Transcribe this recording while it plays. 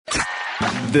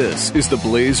This is the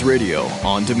Blaze Radio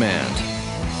on demand.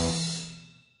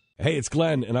 Hey, it's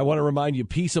Glenn, and I want to remind you,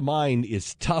 peace of mind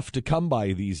is tough to come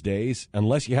by these days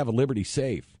unless you have a Liberty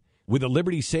Safe. With a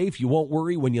Liberty Safe, you won't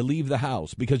worry when you leave the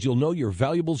house because you'll know your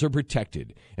valuables are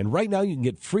protected. And right now, you can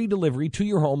get free delivery to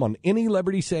your home on any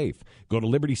Liberty Safe. Go to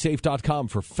LibertySafe.com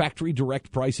for factory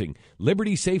direct pricing.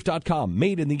 LibertySafe.com,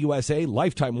 made in the USA,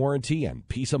 lifetime warranty, and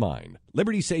peace of mind.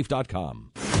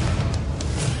 LibertySafe.com.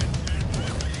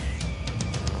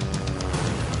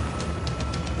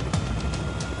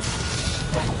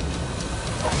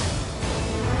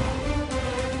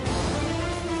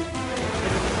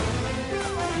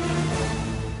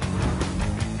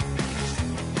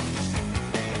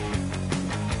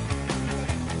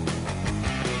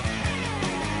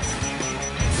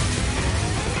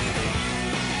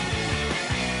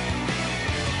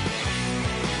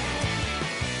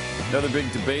 Another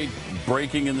big debate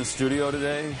breaking in the studio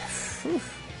today.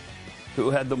 Who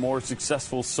had the more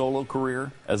successful solo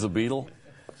career as a Beatle?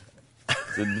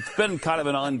 It's been kind of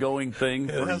an ongoing thing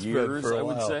for years, I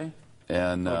would say.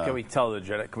 And can we talk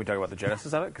about the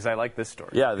genesis of it? Because I like this story.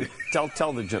 Yeah,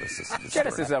 tell the genesis of the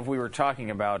genesis story. of we were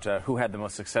talking about who had the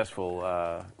most successful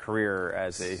career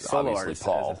as a solo artist,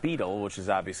 Paul. as a Beatle, which is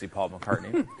obviously Paul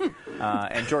McCartney,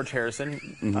 and George Harrison,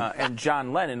 and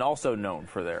John Lennon, also known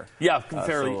for their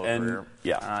fairly solo and career.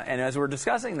 yeah. And as we're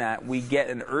discussing that, we get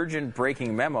an urgent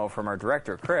breaking memo from our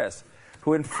director, Chris,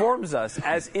 who informs us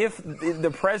as if the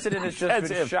president has just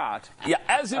been shot. Yeah,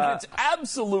 as if it's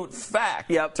absolute fact,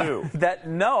 too. That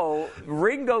no,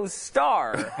 Ringo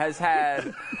Starr has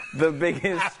had the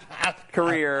biggest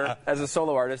career as a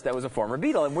solo artist that was a former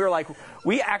Beatle. And we're like,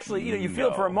 we actually, you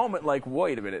feel for a moment like,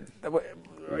 wait a minute. What?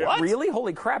 Really?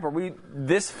 Holy crap, are we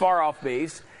this far off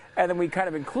base? And then we kind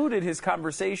of included his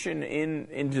conversation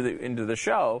into the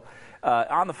show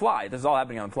on the fly. This is all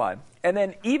happening on the fly. And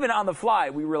then even on the fly,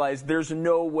 we realized there's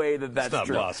no way that's not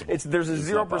true. Possible. There's a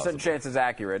 0% chance it's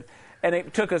accurate. And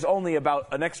it took us only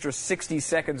about an extra 60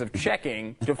 seconds of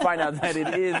checking to find out that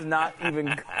it is not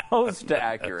even close to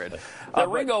accurate.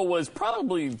 Ringo was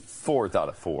probably 4th out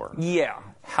of 4. Yeah.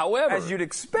 However, as you'd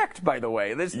expect, by the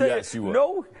way. Yes, you would.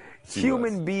 No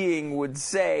human being would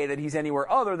say that he's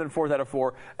anywhere other than 4th out of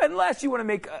 4, unless you want to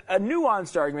make a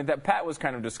nuanced argument that Pat was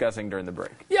kind of discussing during the break.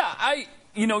 Yeah,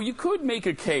 you could make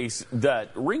a case that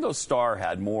Ringo Starr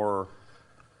had more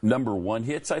number 1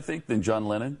 hits, I think, than John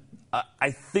Lennon.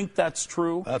 I think that's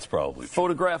true. That's probably true.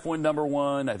 Photograph went number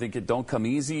 1. I think It Don't Come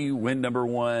Easy went number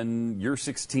 1. You're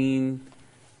 16,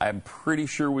 I'm pretty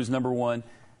sure was number 1.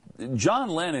 John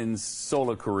Lennon's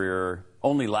solo career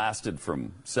only lasted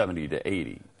from 70 to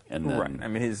 80. And then, right. I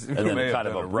mean, and then kind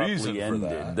of abruptly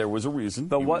ended. There was a reason.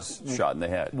 He was shot in the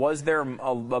head. Was there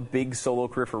a big solo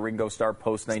career for Ringo Starr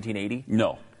post 1980?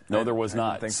 No, there was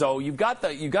not. So you've got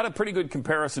a pretty good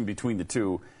comparison between the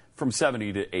two from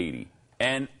 70 to 80.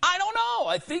 And I don't know.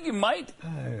 I think you might,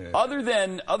 other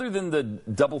than the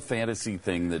double fantasy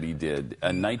thing that he did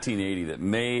in 1980 that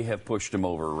may have pushed him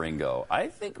over Ringo. I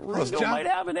think Ringo might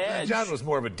have an edge. John was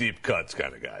more of a deep cuts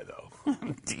kind of guy, though.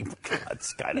 Deep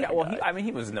cuts kind of. Yeah, well,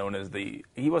 he was known as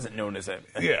he wasn't known as a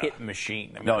hit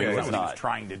machine. I mean, no, he was what not. He was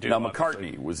trying to do. Now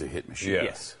McCartney was a hit machine.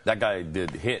 Yes, that guy did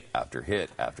hit after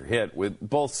hit after hit with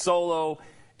both solo,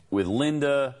 with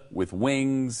Linda, with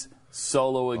Wings.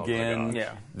 Solo again,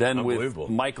 then with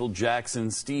Michael Jackson,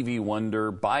 Stevie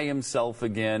Wonder, by himself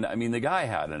again. I mean, the guy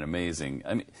had an amazing.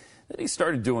 I mean, he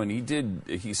started doing.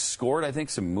 He scored, I think,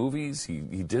 some movies. He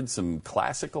did some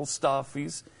classical stuff.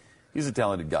 He's a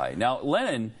talented guy. Now,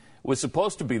 Lennon was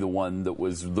supposed to be the one that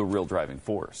was the real driving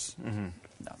force. Mm-hmm.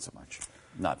 Not so much.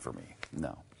 Not for me.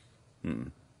 No.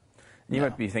 Mm-mm. You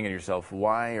might be thinking to yourself,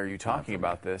 why are you talking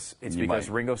about this? It's because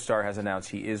Ringo Starr has announced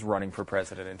he is running for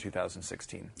president in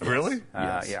 2016. Really?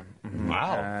 Yes. Yeah. Mm-hmm.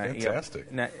 Wow,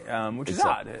 fantastic. Which is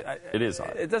odd. It is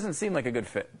odd. It doesn't seem like a good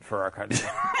fit for our country.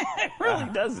 It really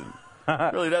doesn't.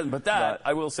 It really doesn't. But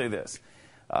I will say this.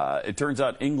 It turns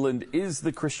out England is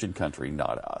the Christian country,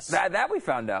 not us. That we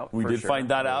found out. We did find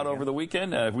that out over the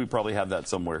weekend. We probably have that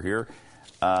somewhere here.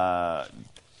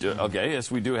 Okay,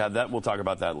 yes, we do have that. We'll talk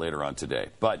about that later on today.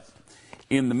 But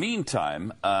in the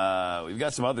meantime, we've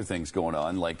got some other things going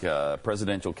on, like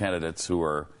presidential candidates who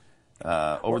are,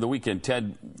 over the weekend,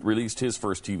 Ted released his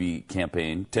first TV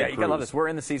campaign. Ted you gotta love this. We're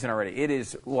in the season already. It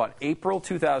is, April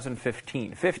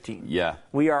 2015. 15. Yeah.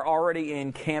 We are already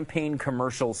in campaign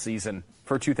commercial season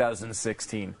for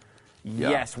 2016. Yeah.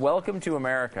 Yes, welcome to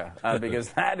America, because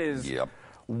that is,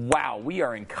 wow, we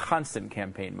are in constant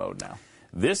campaign mode now.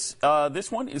 This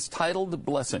one is titled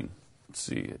Blessing. Let's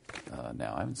see it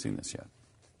now. I haven't seen this yet.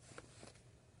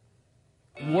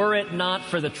 Were it not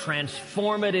for the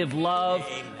transformative love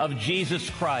of Jesus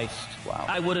Christ,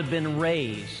 I would have been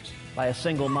raised by a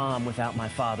single mom without my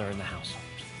father in the household.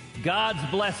 God's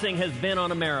blessing has been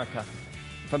on America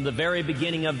from the very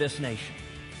beginning of this nation.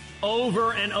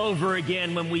 Over and over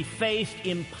again, when we faced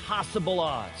impossible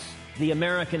odds, the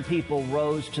American people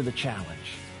rose to the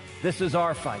challenge. This is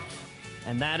our fight,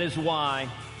 and that is why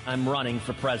I'm running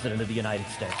for President of the United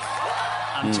States.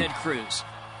 I'm Ted Cruz,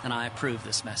 and I approve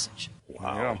this message.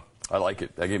 Wow. Yeah. I like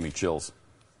it. That gave me chills.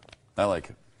 I like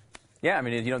it. Yeah, I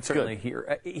mean, you don't certainly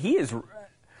hear. He is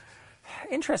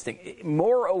interesting.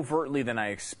 More overtly than I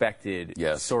expected,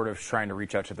 sort of trying to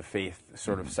reach out to the faith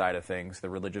sort of side of things, the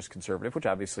religious conservative, which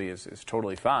obviously is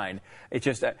totally fine. It's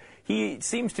just he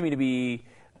seems to me to be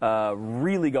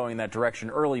really going that direction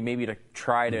early, maybe to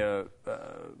try to,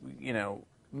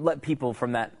 let people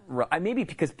from that, maybe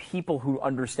because people who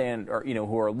understand or,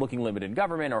 who are looking limited in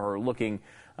government or who are looking,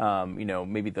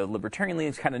 maybe the libertarian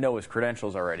leanings kind of know his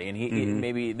credentials already, and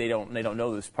maybe they don't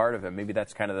know this part of him. Maybe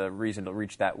that's kind of the reason to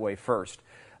reach that way first.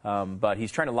 But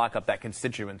he's trying to lock up that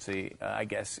constituency, I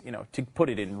guess, to put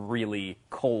it in really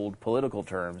cold political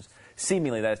terms.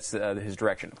 Seemingly that's his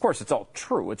direction. Of course, it's all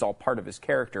true. It's all part of his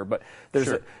character. But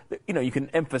there's you can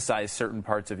emphasize certain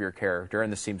parts of your character,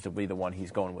 and this seems to be the one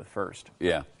he's going with first.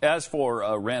 Yeah. As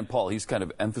for Rand Paul, he's kind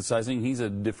of emphasizing he's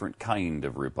a different kind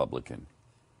of Republican.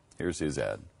 Here's his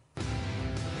ad.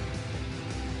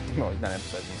 No, he's not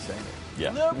emphasizing, he's saying it.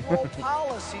 Yeah. Liberal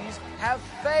policies have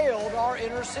failed our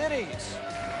inner cities.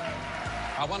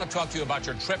 I want to talk to you about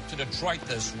your trip to Detroit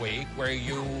this week, where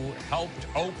you helped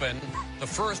open the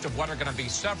first of what are going to be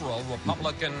several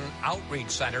Republican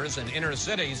outreach centers in inner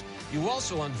cities. You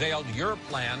also unveiled your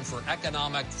plan for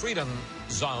economic freedom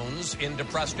zones in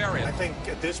depressed areas. I think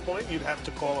at this point you'd have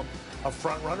to call him a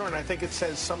front runner, and I think it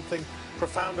says something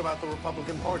profound about the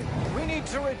Republican Party. We need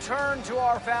to return to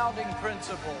our founding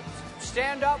principles,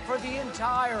 stand up for the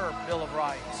entire Bill of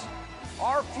Rights.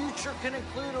 Our future can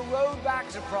include a road back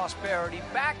to prosperity,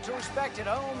 back to respect at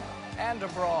home and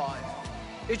abroad.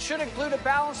 It should include a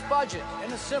balanced budget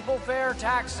and a simple, fair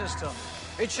tax system.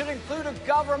 It should include a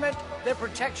government that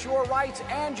protects your rights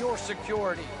and your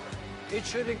security. It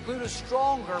should include a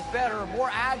stronger, better,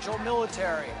 more agile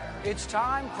military. It's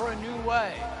time for a new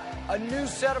way, a new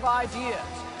set of ideas,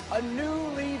 a new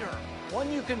leader,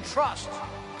 one you can trust,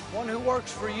 one who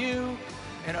works for you.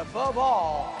 And above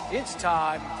all, it's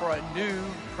time for a new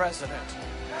president.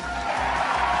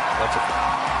 That's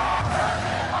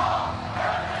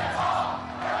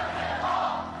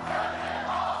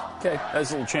okay,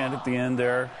 nice little chant at the end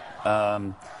there.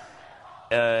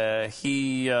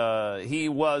 He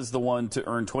was the one to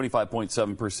earn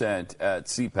 25.7% at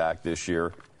CPAC this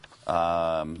year.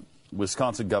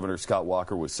 Wisconsin Governor Scott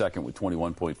Walker was second with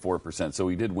 21.4%, so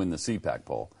he did win the CPAC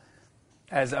poll.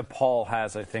 As Paul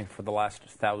has, I think, for the last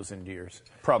 1,000 years.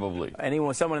 Probably.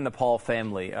 Someone in the Paul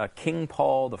family. King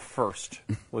Paul I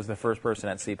was the first person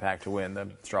at CPAC to win the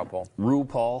straw poll.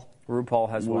 RuPaul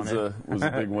has won it. Was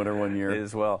a big winner one year.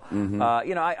 As well.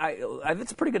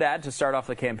 It's a pretty good ad to start off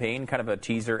the campaign, kind of a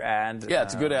teaser ad. Yeah,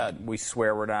 it's a good ad. We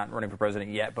swear we're not running for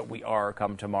president yet, but we are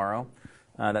come tomorrow.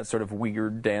 That sort of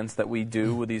weird dance that we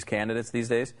do with these candidates these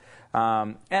days.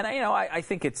 I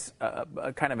think it's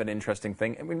a kind of an interesting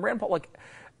thing. I mean, Rand Paul,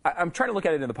 I'm trying to look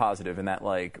at it in the positive in that,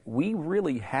 we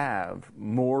really have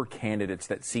more candidates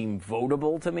that seem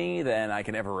votable to me than I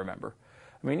can ever remember.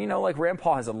 I mean, Rand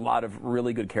Paul has a lot of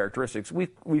really good characteristics.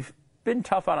 We've been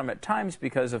tough on him at times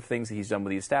because of things that he's done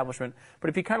with the establishment. But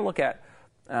if you kind of look at,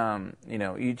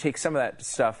 you take some of that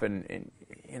stuff and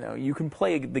you can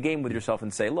play the game with yourself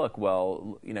and say, look,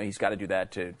 well, he's got to do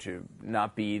that to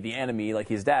not be the enemy like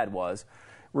his dad was,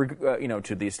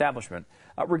 to the establishment.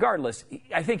 Regardless,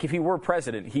 I think if he were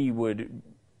president, he would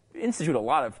institute a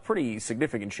lot of pretty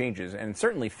significant changes, and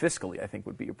certainly fiscally, I think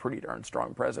would be a pretty darn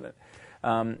strong president.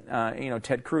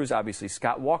 Ted Cruz, obviously.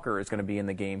 Scott Walker is going to be in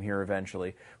the game here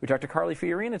eventually. We talked to Carly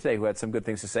Fiorina today, who had some good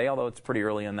things to say, although it's pretty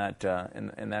early in that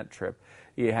in that trip.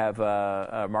 You have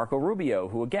Marco Rubio,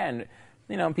 who, again,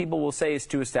 people will say is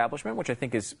too establishment, which I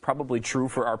think is probably true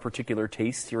for our particular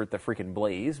taste here at the freaking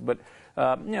Blaze. But,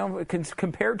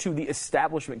 compared to the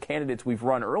establishment candidates we've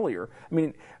run earlier, I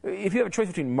mean, if you have a choice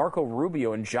between Marco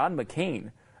Rubio and John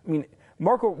McCain, I mean,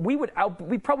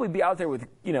 we'd probably be out there with,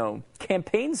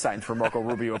 campaign signs for Marco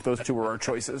Rubio if those two were our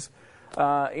choices.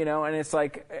 And it's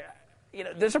like,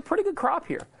 there's a pretty good crop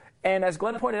here. And as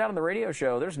Glenn pointed out on the radio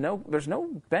show, there's no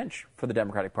bench for the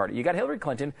Democratic Party. You got Hillary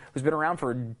Clinton, who's been around for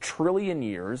 1 trillion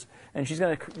years, and she's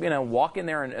going to walk in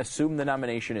there and assume the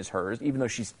nomination is hers, even though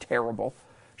she's terrible.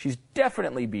 She's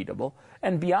definitely beatable.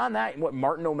 And beyond that, what,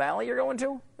 Martin O'Malley you're going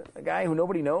to? A guy who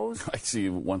nobody knows? I see,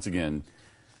 once again,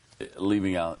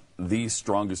 leaving out the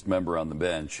strongest member on the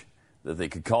bench that they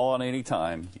could call on any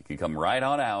time. He could come right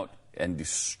on out and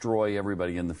destroy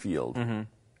everybody in the field.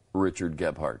 Richard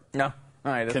Gebhardt. No.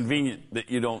 Convenient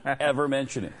that you don't ever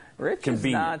mention it. Rich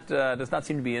does not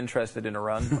seem to be interested in a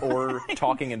run or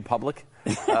talking in public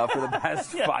for the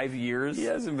past 5 years. He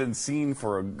hasn't been seen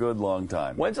for a good long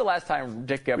time. When's the last time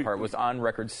Dick Gebhardt was on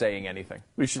record saying anything?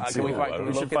 We should see. We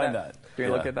should find that. Can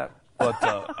we look at that? But,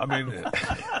 I mean...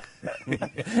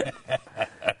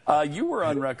 you were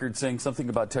on record saying something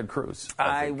about Ted Cruz.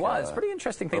 I was. Pretty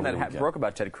interesting thing that broke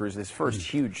about Ted Cruz, his first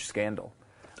huge scandal.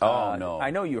 No. I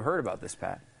know you heard about this,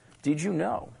 Pat. Did you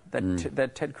know that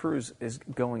that Ted Cruz is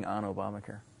going on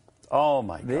Obamacare? Oh,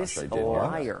 my gosh, this I did.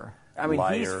 liar. I mean,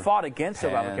 liar, he's fought against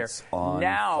Obamacare.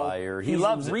 Now fire.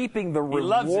 He's reaping the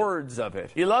rewards of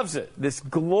it. He loves it. This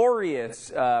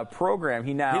glorious program.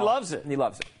 He loves it. He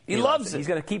loves it. He loves it. He's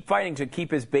going to keep fighting to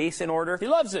keep his base in order. He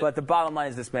loves it. But the bottom line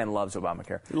is this man loves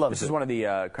Obamacare. He loves this is one of the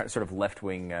sort of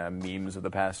left-wing memes of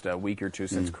the past week or two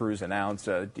since Cruz announced.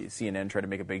 CNN tried to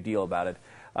make a big deal about it.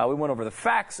 We went over the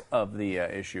facts of the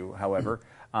issue, however,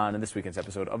 on this weekend's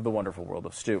episode of The Wonderful World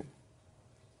of Stu.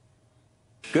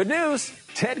 Good news!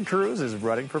 Ted Cruz is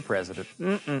running for president.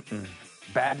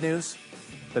 Bad news?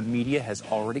 The media has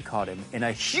already caught him in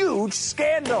a huge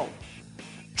scandal.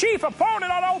 Chief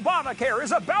opponent on Obamacare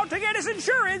is about to get his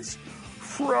insurance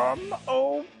from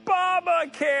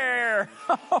Obamacare.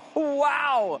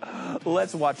 Wow!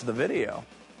 Let's watch the video.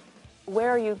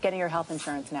 Where are you getting your health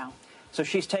insurance now? So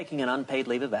she's taking an unpaid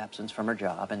leave of absence from her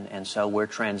job, and so we're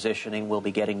transitioning. We'll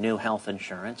be getting new health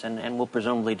insurance, and we'll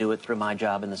presumably do it through my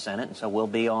job in the Senate, and so we'll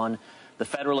be on the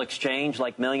federal exchange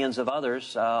like millions of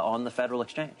others on the federal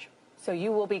exchange. So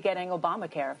you will be getting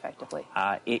Obamacare, effectively.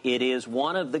 It is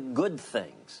one of the good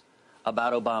things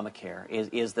about Obamacare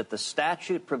is that the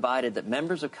statute provided that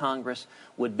members of Congress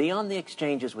would be on the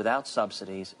exchanges without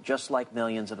subsidies, just like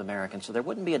millions of Americans, so there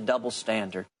wouldn't be a double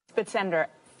standard. But, Senator,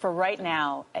 for right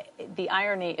now, the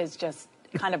irony is just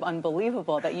kind of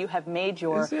unbelievable that you have made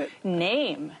your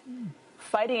name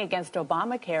fighting against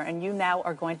Obamacare, and you now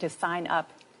are going to sign up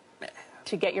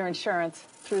to get your insurance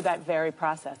through that very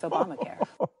process, Obamacare.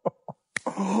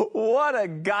 What a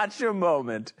gotcha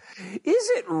moment. Is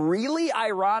it really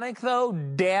ironic, though,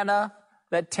 Dana,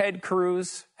 that Ted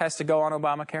Cruz has to go on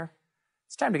Obamacare?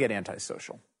 It's time to get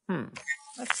antisocial.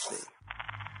 Let's see.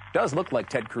 Does look like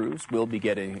Ted Cruz will be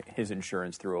getting his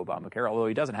insurance through Obamacare, although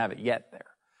he doesn't have it yet there.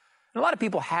 And a lot of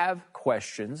people have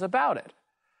questions about it.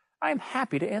 I am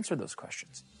happy to answer those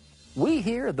questions. We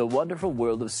here at The Wonderful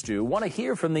World of Stu want to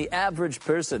hear from the average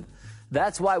person.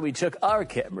 That's why we took our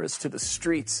cameras to the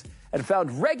streets and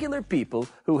found regular people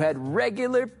who had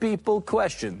regular people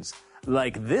questions,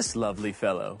 like this lovely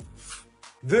fellow.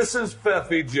 This is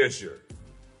Pfeffy Jisher,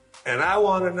 and I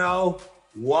want to know,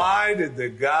 why did the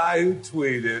guy who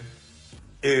tweeted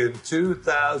in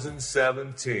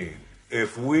 2017,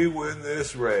 if we win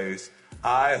this race,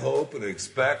 I hope and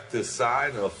expect to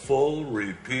sign a full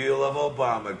repeal of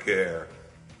Obamacare?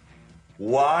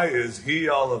 Why is he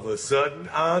all of a sudden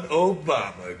on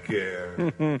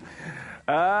Obamacare?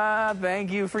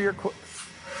 Thank you for your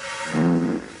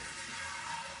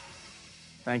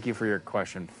Thank you for your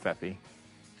question, Pfeffy.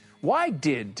 Why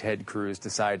did Ted Cruz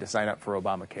decide to sign up for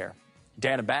Obamacare?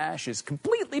 Dana Bash is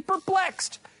completely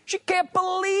perplexed. She can't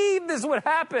believe this would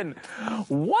happen.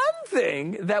 One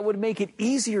thing that would make it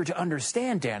easier to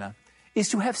understand, Dana, is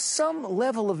to have some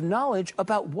level of knowledge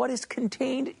about what is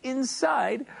contained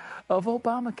inside of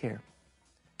Obamacare.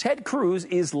 Ted Cruz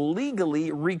is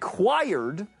legally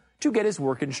required to get his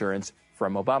work insurance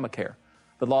from Obamacare.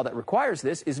 The law that requires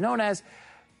this is known as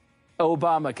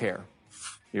Obamacare.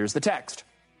 Here's the text.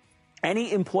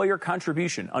 Any employer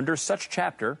contribution under such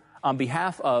chapter on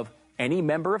behalf of any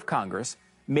member of Congress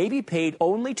may be paid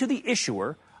only to the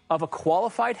issuer of a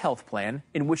qualified health plan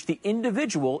in which the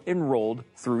individual enrolled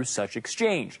through such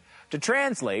exchange. To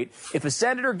translate, if a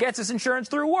senator gets his insurance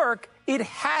through work, it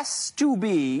has to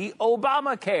be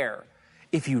Obamacare.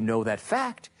 If you know that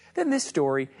fact, then this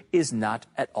story is not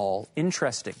at all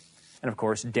interesting. And of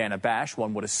course, Dana Bash,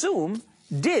 one would assume,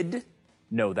 did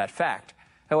know that fact.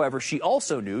 However, she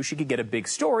also knew she could get a big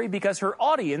story because her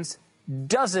audience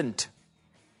doesn't.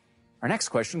 Our next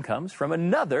question comes from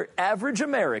another average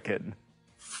American.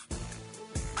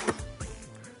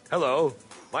 Hello,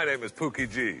 my name is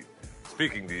Pookie G,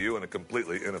 speaking to you in a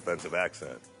completely inoffensive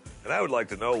accent. And I would like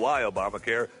to know why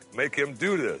Obamacare make him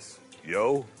do this.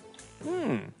 Yo.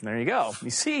 There you go. You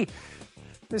see,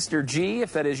 Mr. G,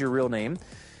 if that is your real name,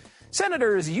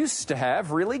 Senators used to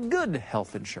have really good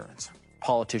health insurance.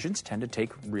 Politicians tend to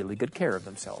take really good care of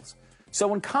themselves. So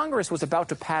when Congress was about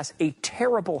to pass a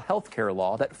terrible health care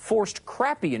law that forced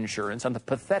crappy insurance on the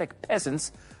pathetic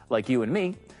peasants like you and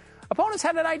me, opponents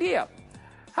had an idea.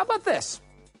 How about this?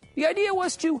 The idea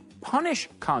was to punish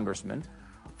congressmen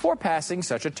for passing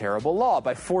such a terrible law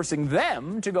by forcing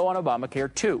them to go on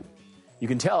Obamacare too. You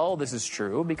can tell this is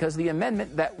true because the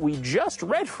amendment that we just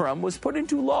read from was put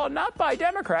into law not by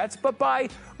Democrats, but by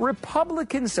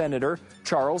Republican Senator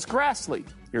Charles Grassley.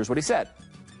 Here's what he said.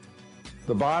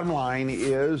 The bottom line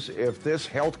is, if this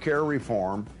health care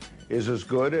reform is as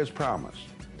good as promised,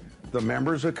 the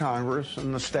members of Congress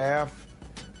and the staff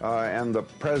and the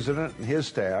president and his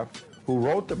staff who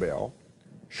wrote the bill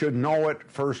should know it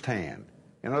firsthand.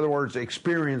 In other words,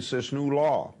 experience this new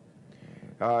law.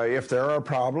 If there are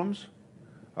problems,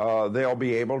 they'll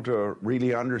be able to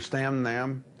really understand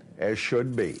them as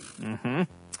should be. Mm-hmm.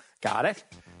 Got it.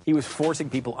 He was forcing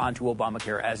people onto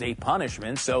Obamacare as a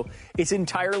punishment, so it's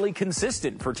entirely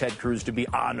consistent for Ted Cruz to be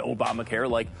on Obamacare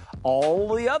like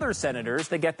all the other senators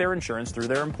that get their insurance through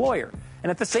their employer,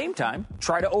 and at the same time,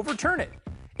 try to overturn it.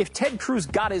 If Ted Cruz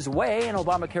got his way and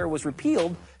Obamacare was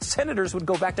repealed, senators would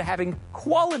go back to having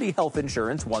quality health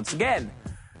insurance once again.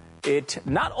 It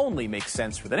not only makes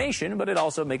sense for the nation, but it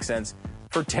also makes sense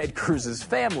for Ted Cruz's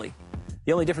family.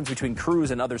 The only difference between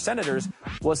Cruz and other senators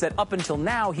was that up until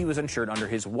now, he was insured under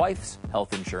his wife's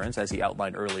health insurance, as he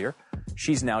outlined earlier.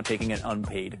 She's now taking an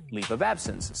unpaid leave of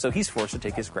absence, so he's forced to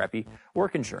take his crappy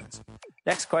work insurance.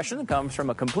 Next question comes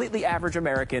from a completely average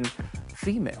American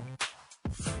female.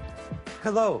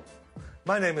 Hello,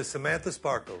 my name is Samantha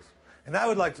Sparkles, and I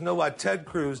would like to know why Ted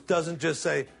Cruz doesn't just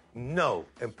say no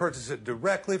and purchase it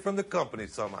directly from the company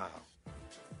somehow.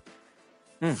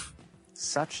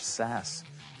 Such sass.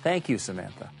 Thank you,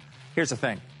 Samantha. Here's the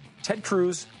thing. Ted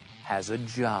Cruz has a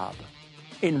job.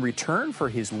 In return for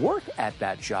his work at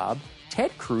that job,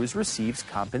 Ted Cruz receives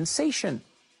compensation.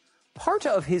 Part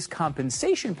of his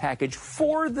compensation package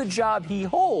for the job he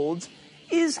holds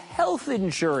is health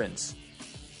insurance.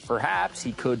 Perhaps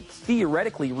he could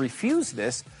theoretically refuse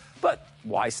this, but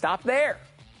why stop there?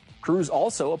 Cruz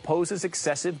also opposes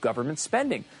excessive government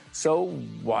spending, so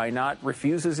why not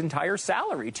refuse his entire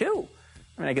salary, too?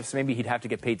 I mean, I guess maybe he'd have to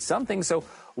get paid something, so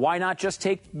why not just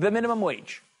take the minimum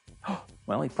wage?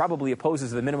 Well, he probably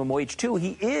opposes the minimum wage, too.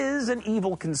 He is an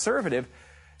evil conservative,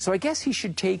 so I guess he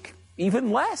should take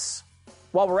even less.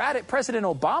 While we're at it, President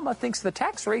Obama thinks the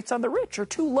tax rates on the rich are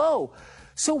too low,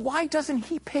 so why doesn't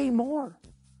he pay more?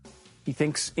 He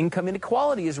thinks income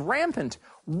inequality is rampant.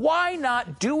 Why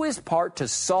not do his part to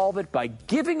solve it by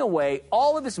giving away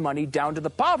all of his money down to the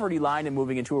poverty line and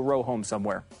moving into a row home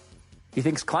somewhere? He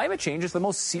thinks climate change is the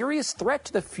most serious threat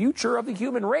to the future of the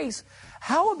human race.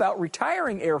 How about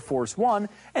retiring Air Force One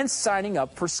and signing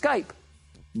up for Skype?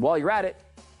 While you're at it,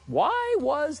 why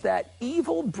was that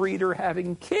evil breeder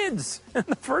having kids in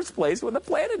the first place when the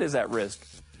planet is at risk?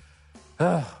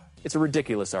 It's a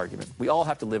ridiculous argument. We all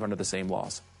have to live under the same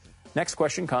laws. Next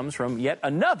question comes from yet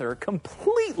another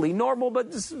completely normal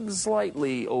but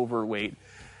slightly overweight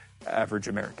average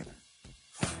American.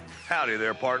 Howdy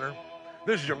there, partner.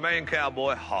 This is your main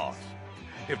cowboy, Hoss.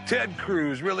 If Ted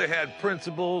Cruz really had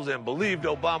principles and believed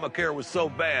Obamacare was so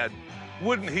bad,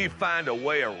 wouldn't he find a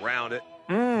way around it?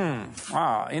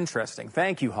 Interesting.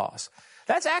 Thank you, Hoss.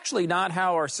 That's actually not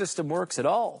how our system works at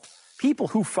all. People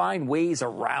who find ways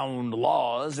around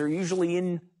laws are usually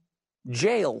in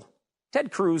jail. Ted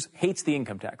Cruz hates the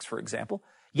income tax, for example,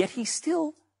 yet he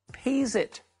still pays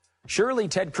it. Surely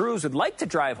Ted Cruz would like to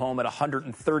drive home at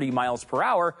 130 miles per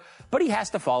hour, but he has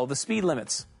to follow the speed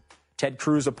limits. Ted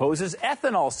Cruz opposes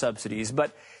ethanol subsidies,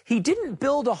 but he didn't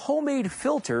build a homemade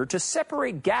filter to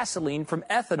separate gasoline from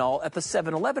ethanol at the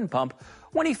 7-Eleven pump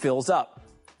when he fills up.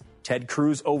 Ted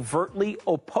Cruz overtly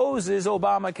opposes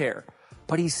Obamacare,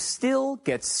 but he still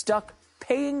gets stuck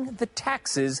paying the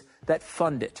taxes that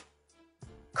fund it.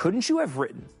 Couldn't you have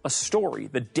written a story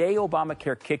the day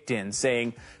Obamacare kicked in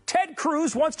saying, Ted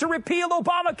Cruz wants to repeal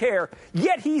Obamacare,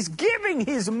 yet he's giving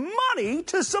his money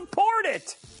to support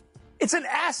it? It's an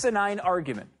asinine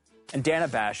argument, and Dana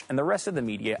Bash and the rest of the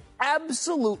media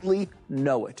absolutely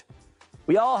know it.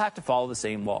 We all have to follow the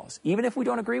same laws, even if we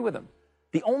don't agree with them.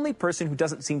 The only person who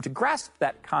doesn't seem to grasp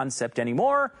that concept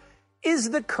anymore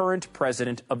is the current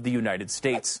president of the United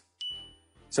States.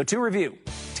 So to review,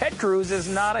 Ted Cruz is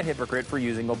not a hypocrite for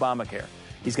using Obamacare.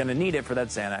 He's going to need it for that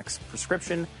Xanax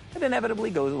prescription that inevitably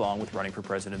goes along with running for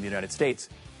president of the United States.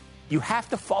 You have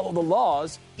to follow the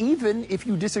laws, even if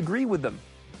you disagree with them.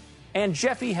 And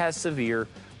Jeffy has severe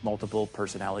multiple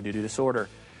personality disorder.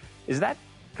 Is that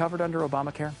covered under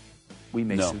Obamacare? We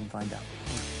may soon find out.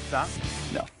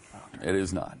 It's not? No, it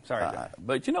is not. Sorry, John.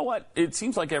 But you know what? It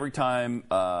seems like every time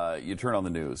you turn on the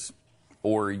news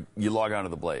or you log on to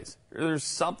the Blaze, there's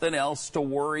something else to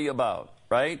worry about,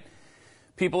 right?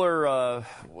 People are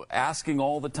asking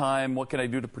all the time, what can I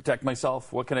do to protect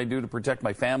myself? What can I do to protect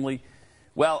my family?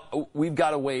 Well, we've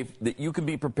got a way that you can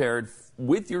be prepared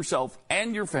with yourself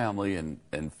and your family and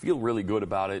feel really good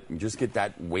about it and just get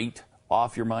that weight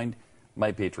off your mind.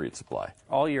 My Patriot Supply.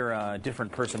 All your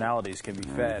different personalities can be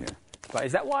fed. But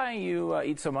is that why you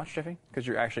eat so much, Jeffy? Because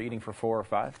you're actually eating for 4 or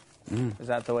 5? Is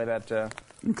that the way that...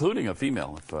 Including a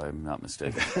female, if I'm not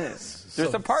mistaken.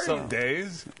 There's a part of you...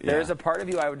 days? There's a part of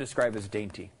you I would describe as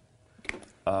dainty.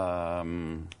 I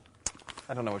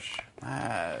don't know which...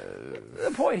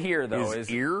 the point here, though, his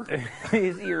is... ear?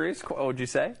 His ear is... What would you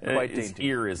say? Quite his dainty.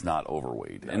 ear is not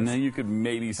overweight. And then you could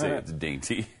maybe say it's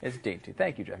dainty. It's dainty.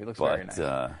 Thank you, Jeffy. It looks But, very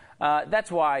nice.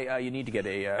 That's why you need to get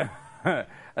a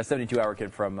 72-hour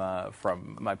kit from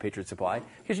My Patriot Supply,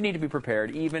 because you need to be prepared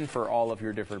even for all of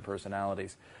your different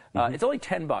personalities. It's only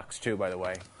 $10 too, by the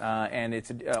way, and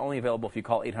it's only available if you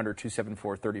call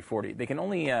 800-274-3040. They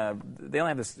only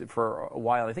have this for a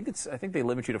while. I think they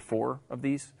limit you to 4 of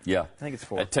these. Yeah, I think it's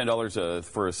 4 at $10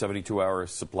 for a 72-hour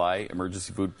supply,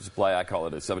 emergency food supply. I call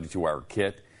it a 72-hour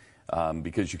kit.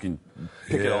 Because you can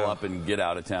pick it all up and get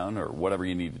out of town or whatever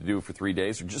you need to do for 3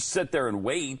 days, or just sit there and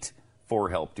wait for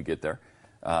help to get there.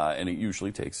 And it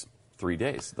usually takes 3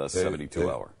 days, the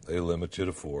 72-hour. They limit you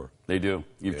to 4. They do.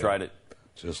 You've tried it.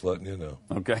 Just letting you know.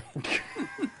 Okay.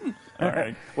 All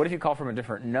right. What if you call from a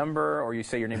different number, or you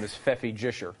say your name is Feffy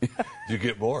Jisher? You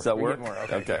get more. Does that work? You get more.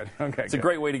 Okay. Good. Okay. It's a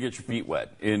great way to get your feet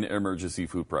wet in emergency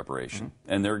food preparation.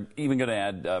 And they're even going to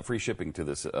add free shipping to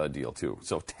this deal, too.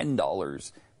 So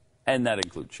 $10. And that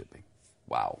includes shipping.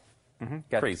 Wow.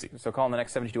 Crazy. So call in the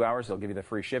next 72 hours. They'll give you the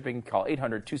free shipping. Call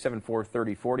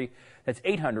 800-274-3040. That's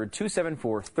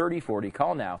 800-274-3040.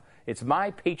 Call now. It's My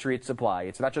Patriot Supply.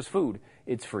 It's not just food.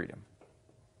 It's freedom.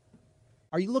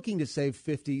 Are you looking to save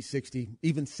 50, 60,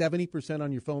 even 70%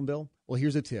 on your phone bill? Well,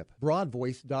 here's a tip.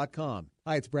 Broadvoice.com.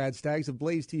 Hi, it's Brad Staggs of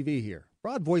Blaze TV here.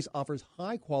 Broadvoice offers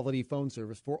high-quality phone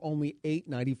service for only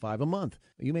 $8.95 a month.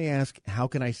 You may ask, how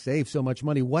can I save so much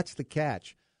money? What's the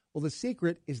catch? Well, the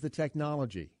secret is the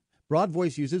technology.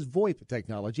 Broadvoice uses VoIP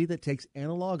technology that takes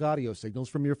analog audio signals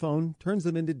from your phone, turns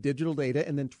them into digital data,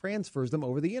 and then transfers them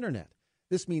over the internet.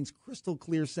 This means crystal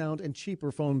clear sound and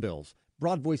cheaper phone bills.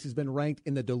 Broadvoice has been ranked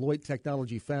in the Deloitte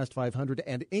Technology Fast 500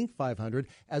 and Inc. 500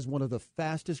 as one of the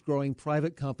fastest-growing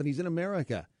private companies in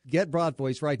America. Get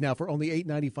Broadvoice right now for only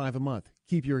 $8.95 a month.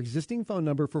 Keep your existing phone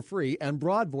number for free, and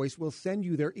Broadvoice will send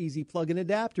you their easy plug-in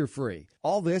adapter free.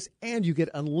 All this, and you get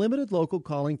unlimited local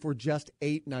calling for just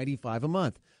 $8.95 a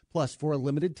month. Plus, for a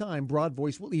limited time,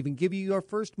 Broadvoice will even give you your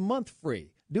first month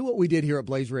free. Do what we did here at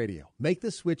Blaze Radio. Make the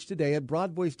switch today at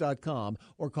broadvoice.com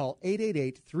or call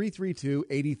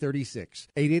 888-332-8036.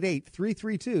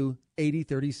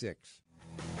 888-332-8036.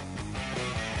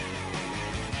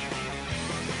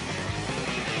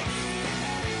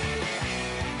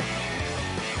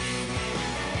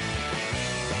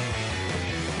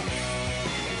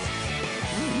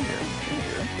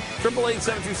 Triple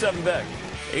 8-727 Beck.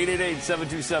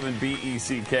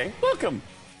 888-727-BECK. Welcome,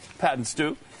 Pat and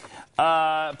Stu.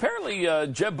 Apparently,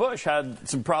 Jeb Bush had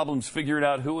some problems figuring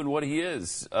out who and what he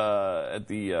is at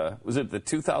the, was it the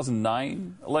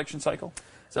 2009 election cycle?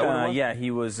 Is that what it was? Yeah, he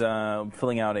was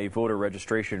filling out a voter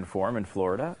registration form in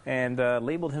Florida and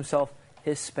labeled himself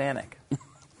Hispanic,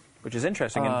 which is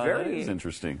interesting and very... That is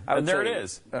interesting. And there it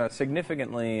is.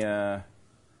 Significantly untrue?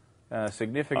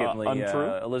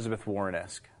 Elizabeth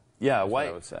Warren-esque. Yeah, why?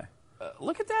 I would say.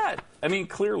 Look at that. I mean,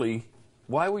 clearly,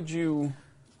 why would you...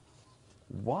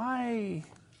 Why?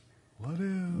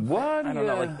 What? I don't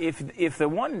know. Like if the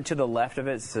one to the left of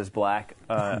it says black,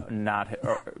 not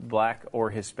or black or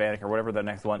Hispanic or whatever the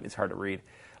next one, it's hard to read.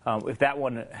 If that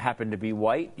one happened to be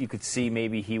white, you could see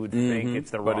maybe he would think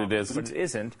it's the wrong. But it isn't. But it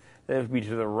isn't. It would be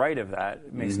to the right of that.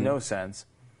 It makes no sense.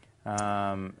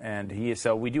 And he is.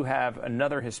 So we do have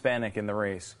another Hispanic in the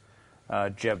race,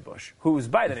 Jeb Bush, who's,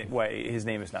 by the way, his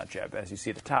name is not Jeb. As you see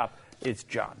at the top, it's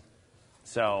John.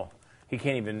 So. He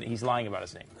can't even, he's lying about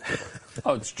his name.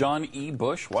 Oh, it's John E.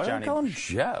 Bush? Why do I call him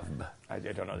Jeb? I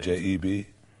don't know. J-E-B?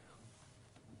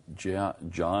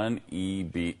 John E.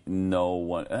 B. No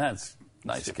one. That's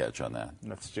nice catch on that.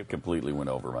 That's stupid. Completely went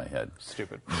over my head.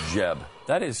 Stupid. Jeb.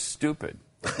 That is stupid.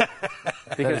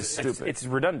 Because stupid. It's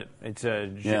redundant. It's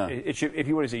Yeah. if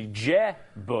you want to say Jeb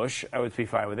Bush, I would be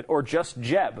fine with it. Or just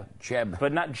Jeb. Jeb.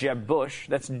 But not Jeb Bush.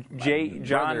 That's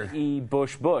John E.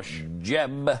 Bush Bush.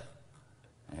 Jeb.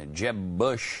 Jeb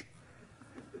Bush.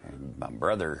 And my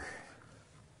brother,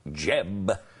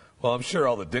 Jeb. Well, I'm sure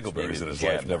all the Dingleberries in his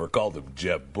life never called him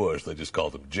Jeb Bush. They just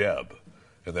called him Jeb.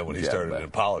 And then when he started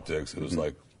in politics, it was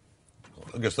like,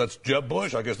 I guess that's Jeb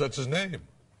Bush. I guess that's his name.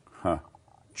 Huh.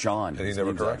 John. And he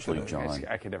never corrected it. John.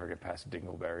 I could never get past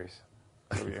Dingleberries.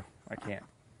 I can't.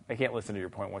 I can't listen to your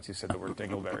point once you said the word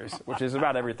Dingleberries, which is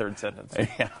about every third sentence.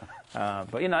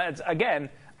 But it's again,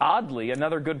 oddly,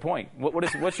 another good point.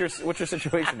 What's your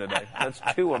situation today? That's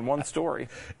 2 on one story.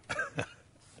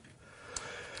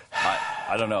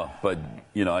 I don't know, but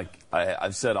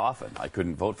I've said often I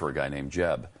couldn't vote for a guy named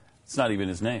Jeb. It's not even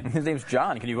his name. His name's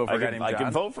John. Can you vote for a guy named John? I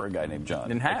can vote for a guy named John.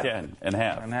 And have. I can. And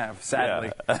have. And have.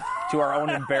 Sadly. Yeah. To our own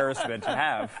embarrassment,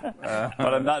 have.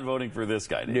 But I'm not voting for this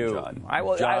guy named John.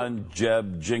 John,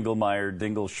 Jeb, Jinglemeyer,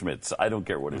 Dingelschmitz. I don't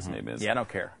care what his name is. Yeah, I don't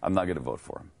care. I'm not going to vote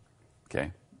for him.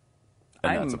 Okay?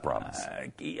 And that's a promise.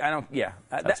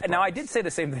 Now, I did say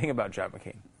the same thing about John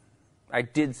McCain. I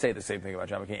did say the same thing about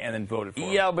John McCain and then voted for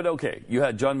him. Yeah, but okay. You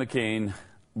had John McCain,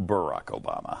 Barack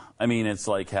Obama. I mean, it's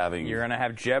like having... You're going to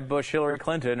have Jeb Bush, Hillary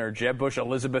Clinton, or Jeb Bush,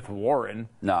 Elizabeth Warren.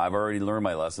 No, I've already learned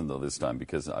my lesson, though, this time,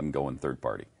 because I'm going third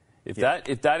party. If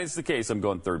that is the case, I'm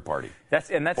going third party.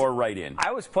 Or write-in.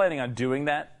 I was planning on doing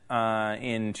that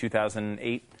in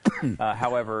 2008.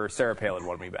 However, Sarah Palin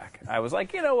won me back. I was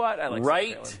like, you know what? I like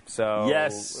Sarah Palin. So,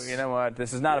 yes. You know what?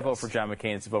 This is not a vote for John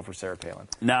McCain. It's a vote for Sarah Palin.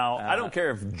 Now, I don't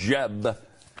care if Jeb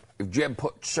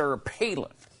put Sarah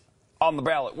Palin on the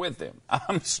ballot with him.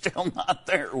 I'm still not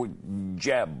there with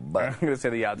Jeb. I'm going to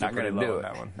say the odds are pretty low on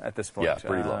that one at this point. Yeah,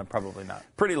 pretty low. Probably not.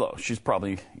 Pretty low. She's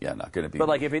probably, not going to be. But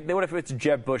like, what if it's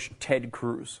Jeb Bush, Ted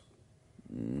Cruz?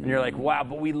 And you're like, wow,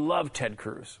 but we love Ted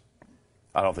Cruz.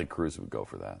 I don't think Cruz would go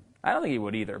for that. I don't think he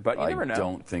would either, but you never know. I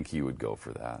don't think he would go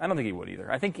for that. I don't think he would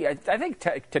either. I think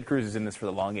Ted Cruz is in this for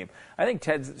the long game. I think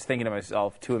Ted's thinking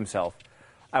to himself,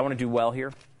 I want to do well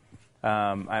here.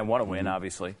 I want to win,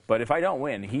 obviously. But if I don't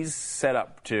win, he's set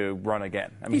up to run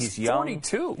again. I mean, he's young.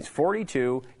 42. He's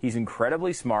 42. He's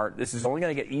incredibly smart. This is only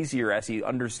going to get easier as he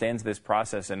understands this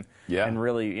process and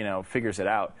really, figures it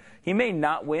out. He may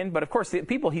not win, but of course, the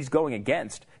people he's going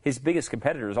against, his biggest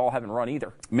competitors, all haven't run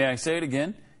either. May I say it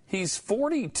again? He's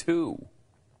 42.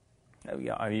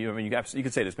 Yeah, I mean, you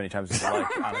could say this many times as you like,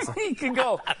 honestly. He could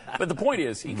go. But the point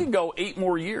is, he could go 8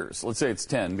 more years. Let's say it's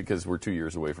 10 because we're 2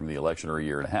 years away from the election or a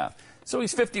year and a half. So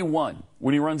he's 51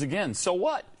 when he runs again. So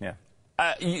what? Yeah.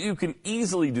 You can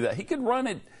easily do that. He could run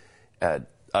it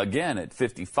again at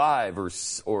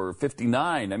 55 or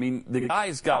 59. I mean, the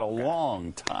guy's got a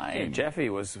long time. Yeah, Jeffy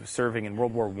was serving in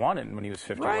World War I when he was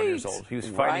 51 years old. He was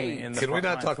fighting in the Can we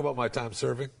not lines. talk about my time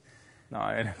serving?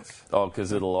 No,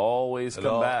 because it'll always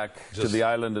come back to the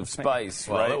island of spice,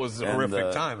 well, right? That was a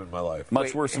horrific time in my life.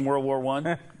 Much worse than World War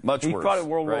I? Much worse. You called it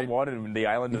World War I and the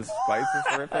island of spice is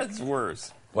horrific? That's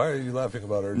worse. Why are you laughing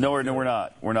about Urgent Fury? No, we're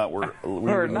not. We're not. We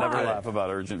would never laugh about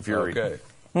Urgent Fury. Okay.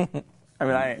 I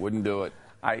mean, I wouldn't do it.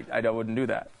 I wouldn't do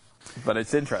that. But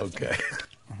it's interesting.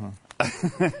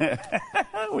 Okay.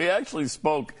 We actually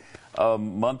spoke a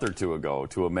month or two ago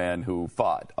to a man who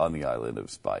fought on the island of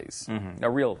Spice. A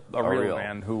real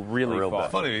man who really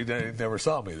fought. Funny, he never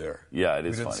saw me there. Yeah, it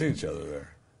is funny. funny. We didn't see each other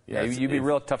there. Yeah, you'd be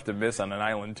real tough to miss on an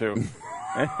island, too.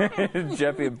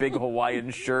 Jeffy, a big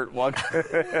Hawaiian shirt. Yeah,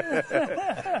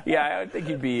 I think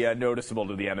he'd be noticeable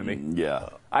to the enemy. Yeah.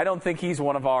 I don't think he's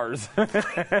one of ours. If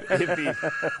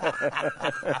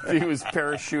he was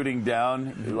parachuting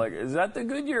down, like, is that the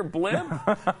Goodyear blimp?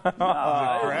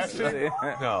 Crashing?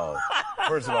 No.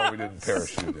 First of all, we didn't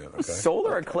parachute in, okay?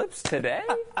 Solar eclipse today?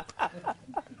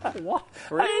 What?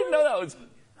 Really? I didn't know that was...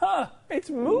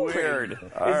 It's moving. Weird. Is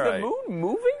the moon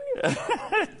moving?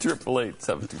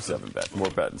 888-727-BET. More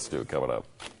Pat and Stu coming up.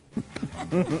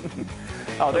 There's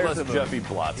Unless Jeffy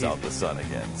blots out the sun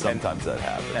again. Sometimes that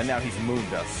happens. And now he's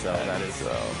moved us, so that is...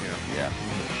 yeah.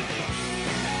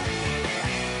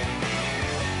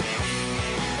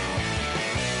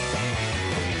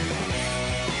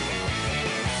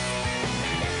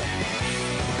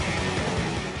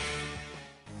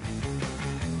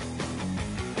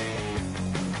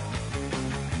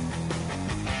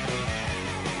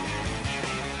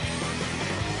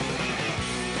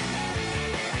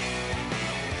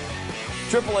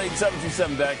 Triple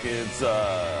 8-727-BET. It's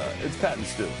Pat and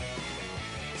Stu.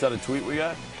 Is that a tweet we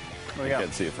got? I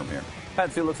can't see it from here. Pat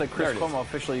and Stu looks like Chris Cuomo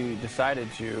officially decided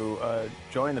to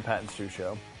join the Pat and Stu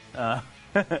show. I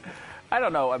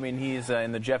don't know. I mean, he's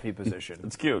in the Jeffy position.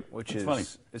 It's cute. Which it's is funny.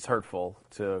 It's hurtful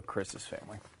to Chris's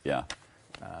family. Yeah.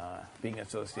 Being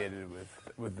associated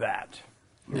with that.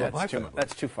 Yeah,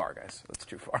 that's too far, guys. That's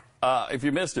too far. If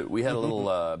you missed it, we had a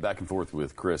little back and forth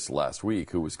with Chris last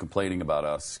week, who was complaining about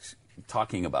us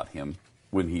talking about him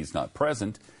when he's not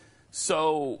present.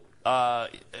 So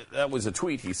that was a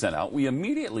tweet he sent out. We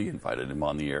immediately invited him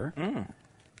on the air. Would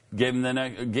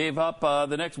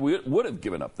have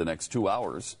given up the next 2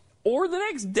 hours or the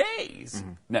next day's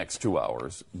next 2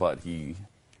 hours, but he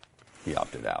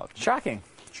opted out. Shocking.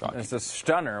 It's a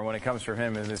stunner when it comes from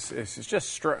him. And it's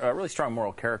just a really strong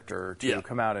moral character to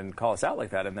come out and call us out like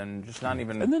that and then just not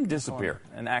even... And then disappear.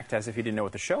 And act as if he didn't know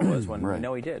what the show was when we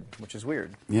know he did, which is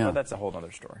weird. Yeah. But that's a whole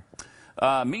other story.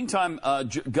 Meantime,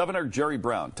 Governor Jerry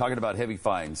Brown talking about heavy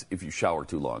fines if you shower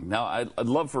too long. Now, I'd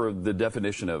love for the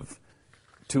definition of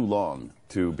too long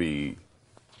to be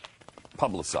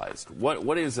publicized.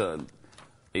 What is a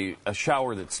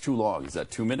shower that's too long? Is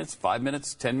that 2 minutes, 5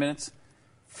 minutes, 10 minutes,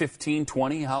 15,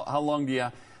 20? How long do you...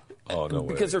 Oh, no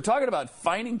way. Because they're talking about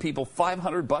fining people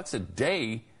 $500 a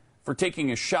day for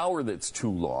taking a shower that's too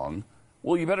long.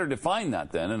 Well, you better define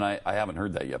that then, and I haven't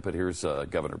heard that yet, but here's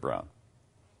Governor Brown.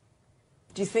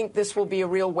 Do you think this will be a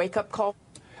real wake-up call?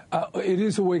 It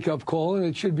is a wake-up call, and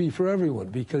it should be for everyone,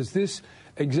 because this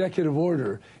executive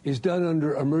order is done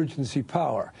under emergency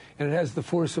power, and it has the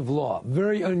force of law.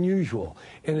 Very unusual,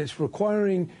 and it's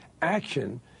requiring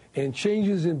action and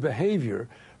changes in behavior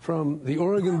from the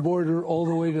Oregon border all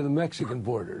the way to the Mexican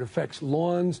border. It affects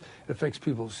lawns, it affects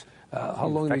people's how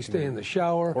long they stay in the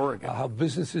shower, how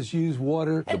businesses use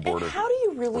water. And how do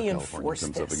you really enforce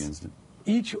this?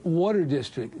 Each water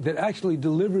district that actually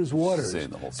delivers water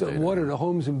to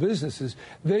homes and businesses,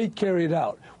 they carry it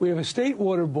out. We have a state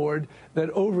water board that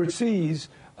oversees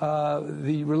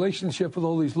the relationship with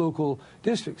all these local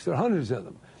districts. There are hundreds of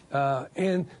them.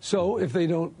 And so if they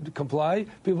don't comply,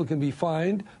 people can be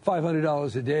fined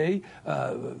 $500 a day.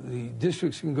 The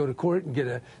districts can go to court and get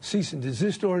a cease and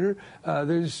desist order.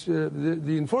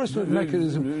 The enforcement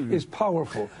mechanism is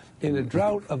powerful. In a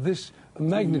drought of this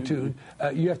magnitude,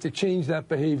 you have to change that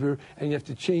behavior, and you have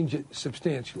to change it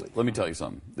substantially. Let me tell you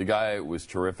something. The guy was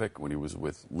terrific when he was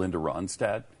with Linda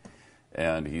Ronstadt,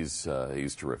 and he's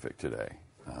terrific today.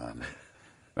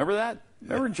 Remember that?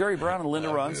 Remember Jerry Brown and Linda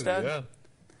Ronstadt? Yeah.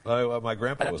 My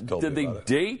grandpa was told Did me they about it.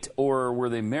 date or were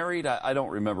they married? I don't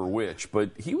remember which,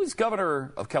 but he was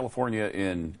governor of California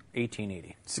in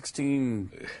 1880.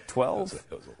 1612?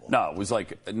 No, it was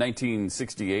like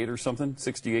 1968 or something,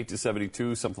 68 to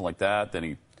 72, something like that.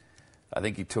 Then I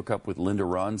think he took up with Linda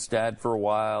Ronstadt for a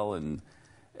while, and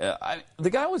the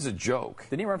guy was a joke.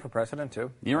 Didn't he run for president, too?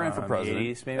 He ran for president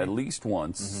 80s, maybe? at least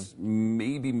once,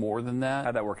 maybe more than that.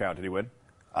 How'd that work out? Did he win?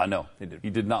 No, he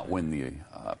did not win the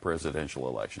presidential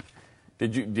election. Do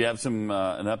you have an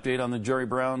update on the Jerry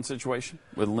Brown situation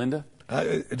with Linda?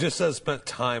 It just says spent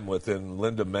time with, and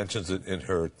Linda mentions it in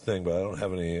her thing, but I don't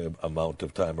have any amount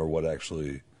of time or what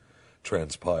actually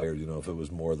transpired. You know, if it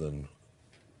was more than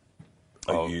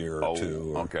a year or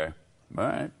two. Okay, all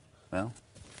right. Well,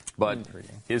 but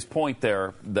his point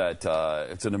there that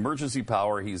it's an emergency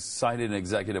power. He's signed an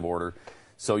executive order.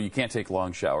 So you can't take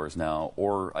long showers now,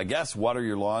 or I guess water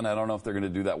your lawn. I don't know if they're going to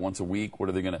do that once a week. What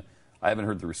are they going to? I haven't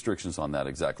heard the restrictions on that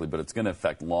exactly, but it's going to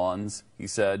affect lawns, he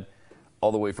said,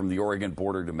 all the way from the Oregon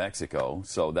border to Mexico.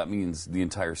 So that means the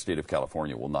entire state of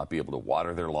California will not be able to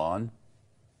water their lawn,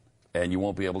 and you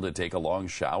won't be able to take a long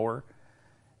shower.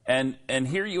 And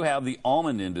here you have the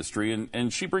almond industry,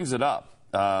 and she brings it up.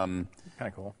 Kind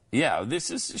of cool. Yeah,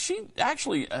 she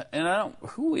actually, and I don't.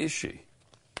 Who is she?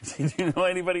 Do you know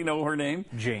anybody know her name?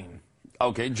 Jane.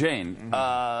 Okay, Jane.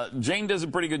 Jane does a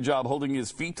pretty good job holding his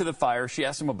feet to the fire. She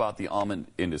asked him about the almond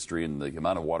industry and the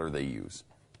amount of water they use.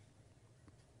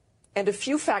 And a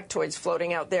few factoids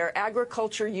floating out there.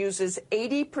 Agriculture uses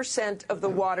 80% of the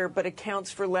water, but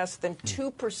accounts for less than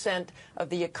 2% of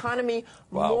the economy.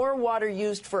 Wow. More water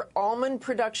used for almond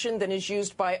production than is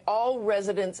used by all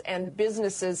residents and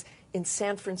businesses in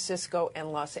San Francisco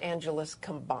and Los Angeles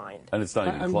combined. And it's not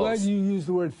even I'm close. glad you used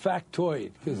the word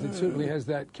factoid, because it certainly has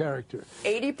that character.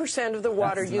 80% of the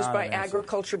water That's used not by an answer.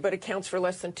 agriculture, but accounts for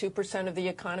less than 2% of the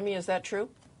economy. Is that true?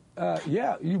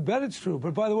 Yeah, you bet it's true.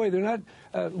 But by the way, they're not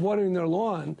watering their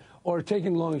lawn or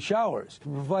taking long showers.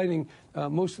 They're providing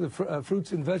most of the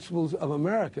fruits and vegetables of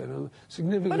America. A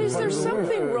significant But is part there of the world.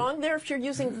 something wrong there if you're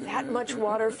using that much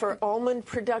water for almond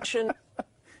production?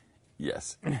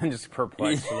 Yes. Just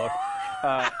perplexed look.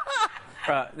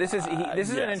 This is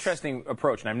an interesting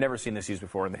approach, and I've never seen this used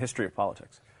before in the history of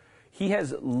politics. He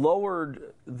has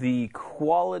lowered the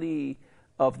quality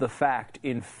of the fact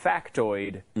in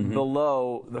factoid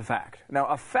below the fact. Now,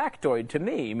 a factoid to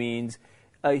me means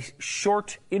a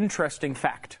short, interesting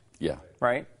fact. Yeah.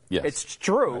 Right? Yes. It's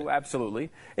true, absolutely.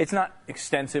 It's not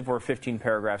extensive where 15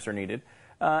 paragraphs are needed.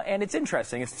 And it's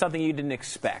interesting. It's something you didn't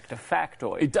expect, a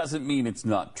factoid. It doesn't mean it's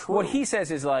not true. What he says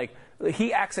is like,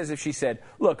 he acts as if she said,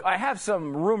 look, I have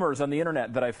some rumors on the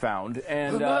internet that I found.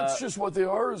 And that's just what they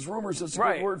are, is rumors. That's a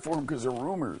good word for them because they're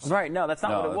rumors. Right, no, that's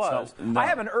not what it was. No. I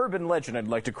have an urban legend I'd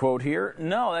like to quote here.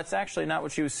 No, that's actually not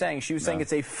what she was saying. She was saying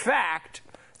it's a fact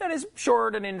that is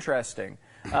short and interesting.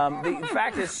 The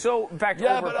fact is so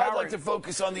overpowering. But I'd like to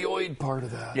focus on the oid part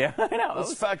of that. Yeah, I know.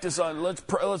 Let's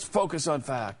focus on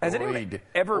fact. Has anyone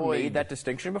ever made that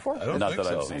distinction before? I don't think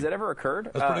so. Has it ever occurred?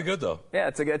 That's pretty good, though. Yeah,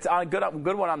 it's a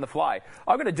good one on the fly.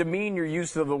 I'm going to demean your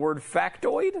use of the word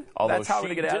factoid. Although that's how I'm she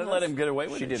going to get out didn't of let this. him get away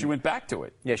with it. She went back to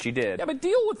it. Yeah, she did. Yeah, but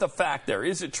deal with the fact there.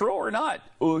 Is it true or not?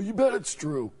 Oh, you bet it's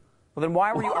true. Well, then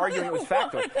why were you arguing it was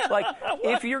factoid? Like,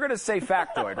 if you're going to say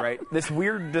factoid, right, this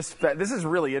is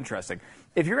really interesting.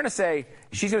 If you're going to say,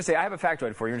 she's going to say, I have a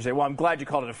factoid for you, and you're going to say, well, I'm glad you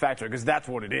called it a factoid because that's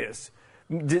what it is.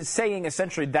 Saying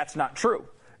essentially that's not true.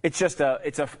 It's just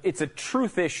it's a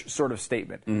truthish sort of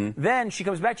statement. Mm-hmm. Then she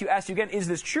comes back to you, asks you again, is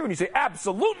this true? And you say,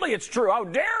 absolutely it's true. How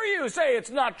dare you say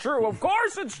it's not true? Of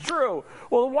course it's true.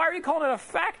 Well, why are you calling it a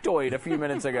factoid a few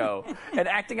minutes ago and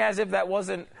acting as if that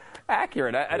wasn't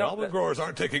accurate? I don't. Almond growers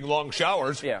aren't taking long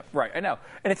showers. Yeah, right. I know.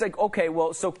 And it's like, okay,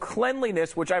 well, so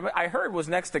cleanliness, which I heard was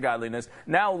next to godliness,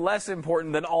 now less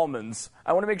important than almonds.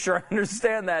 I want to make sure I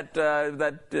understand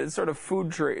that sort of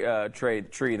food tree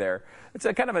there. It's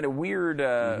a kind of a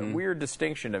weird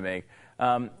distinction to make.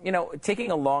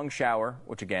 Taking a long shower,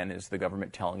 which again is the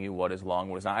government telling you what is long,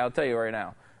 what is not. I'll tell you right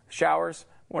now, showers.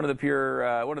 One of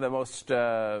the most.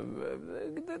 They're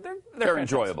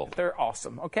enjoyable. They're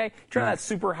awesome. Okay, turn on that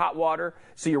super hot water,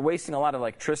 so you're wasting a lot of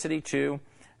electricity too.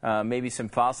 Maybe some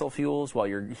fossil fuels while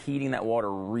you're heating that water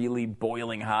really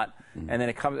boiling hot, and then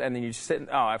it comes, and then you just sit.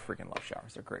 I freaking love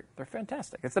showers. They're great. They're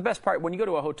fantastic. It's the best part. When you go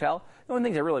to a hotel, the only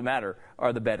things that really matter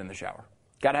are the bed and the shower.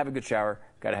 Got to have a good shower.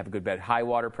 Got to have a good bed. High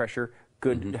water pressure.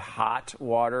 Good hot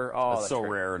water. Oh, that's so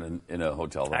rare in a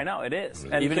hotel. Though. I know it is.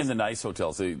 And even in the nice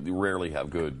hotels, they rarely have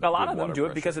good. A lot good of them do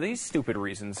pressure. it because of these stupid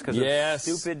reasons. Because yes,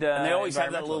 of stupid. And they always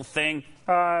have that little thing.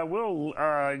 Well,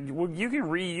 you can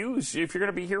reuse if you're going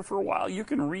to be here for a while. You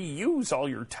can reuse all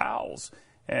your towels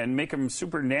and make them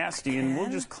super nasty, and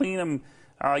we'll just clean them.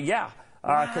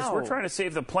 Because we're trying to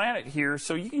save the planet here.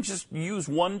 So you can just use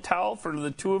one towel for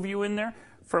the two of you in there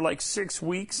for like 6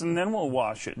 weeks, and then we'll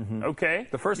wash it. Okay?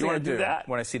 The first thing I do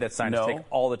when I see that sign is take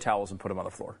all the towels and put them on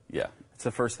the floor. Yeah. It's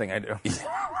the first thing I do.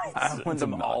 I want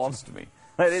them all to me.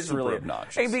 It is super really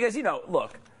obnoxious. Because,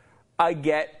 look, I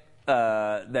get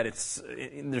that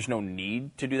there's no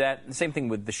need to do that. The same thing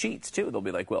with the sheets, too. They'll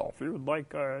be like, well, if you would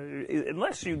like,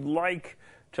 unless you'd like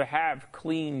to have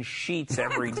clean sheets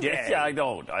every day. Yeah, I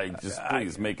don't.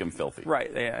 Please make them filthy. Right.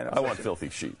 Yeah, I want filthy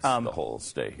sheets the whole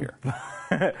stay here.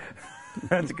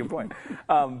 That's a good point.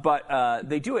 But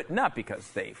they do it not because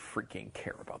they freaking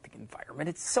care about the environment.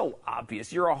 It's so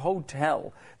obvious. You're a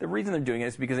hotel. The reason they're doing it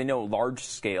is because they know large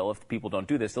scale, if people don't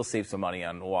do this, they'll save some money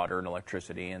on water and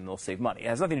electricity, and they'll save money. It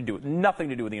has nothing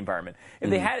to do with the environment. If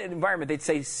they had an environment, they'd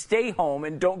say, stay home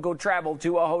and don't go travel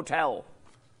to a hotel.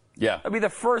 Yeah. That'd be the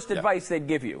first advice they'd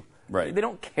give you. Right. They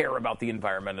don't care about the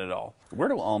environment at all. Where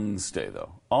do almonds stay,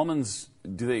 though? Almonds,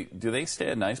 do they stay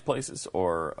at nice places,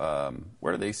 or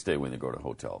where do they stay when they go to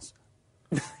hotels?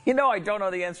 I don't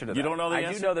know the answer to that. You don't know the answer?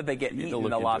 I do know that they get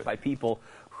eaten a lot by people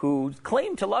who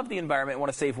claim to love the environment and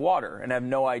want to save water and have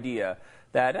no idea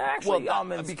that actually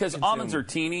almonds because almonds are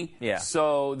teeny,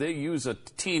 so they use a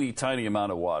teeny tiny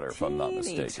amount of water, if I'm not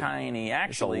mistaken. Tiny,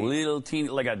 actually. It's a little teeny,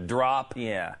 like a drop.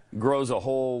 Yeah. Grows a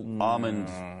whole almond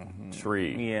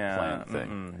tree plant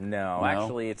thing. No,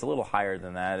 actually, it's a little higher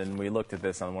than that, and we looked at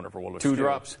this on Wonderful World of 2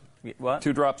 drops? What?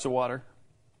 2 drops of water?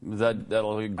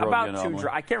 That'll grow about an 2 almond.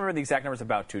 drops. I can't remember the exact numbers.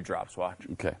 About 2 drops. Watch.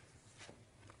 Okay.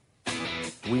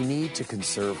 We need to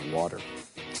conserve water.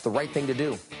 It's the right thing to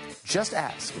do. Just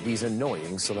ask these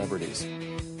annoying celebrities.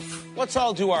 Let's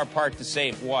all do our part to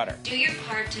save water. Do your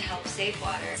part to help save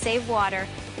water. Save water,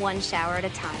 one shower at a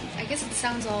time. I guess it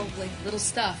sounds all like little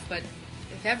stuff, but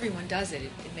if everyone does it,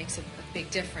 it makes a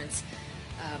big difference.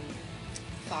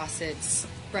 Faucets,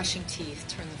 brushing teeth,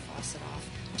 turn the faucet off.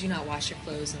 Do not wash your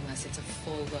clothes unless it's a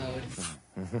full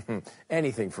load.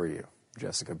 Anything for you,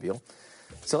 Jessica Biel.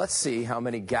 So let's see how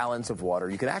many gallons of water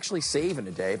you can actually save in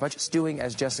a day by just doing,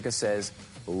 as Jessica says,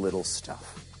 little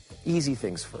stuff. Easy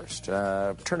things first.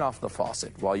 Turn off the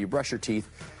faucet while you brush your teeth.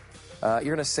 You're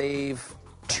going to save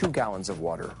 2 gallons of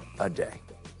water a day.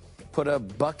 Put a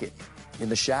bucket in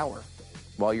the shower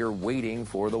while you're waiting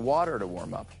for the water to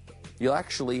warm up. You'll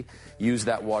actually use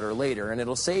that water later, and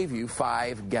it'll save you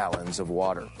 5 gallons of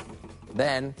water.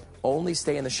 Then only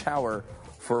stay in the shower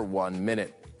for 1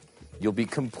 minute. You'll be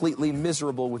completely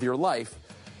miserable with your life,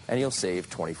 and you'll save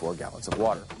 24 gallons of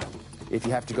water. If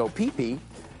you have to go pee-pee,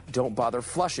 don't bother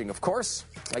flushing, of course.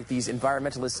 Like these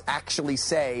environmentalists actually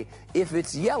say, if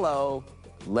it's yellow,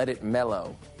 let it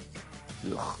mellow.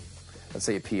 Ugh. Let's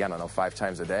say you pee, 5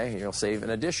 times a day, and you'll save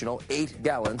an additional 8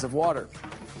 gallons of water.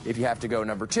 If you have to go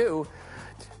number 2,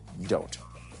 don't.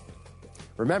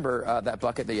 Remember that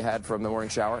bucket that you had from the morning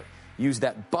shower? Use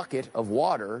that bucket of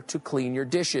water to clean your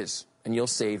dishes, and you'll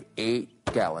save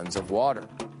 8 gallons of water.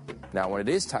 Now, when it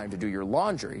is time to do your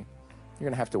laundry, you're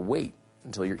going to have to wait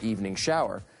until your evening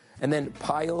shower, and then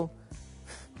pile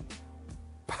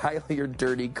your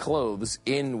dirty clothes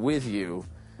in with you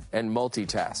and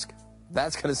multitask.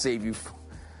 That's going to save you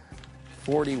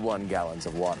 41 gallons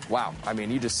of water. Wow. I mean,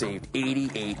 you just saved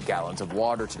 88 gallons of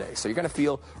water today. So you're going to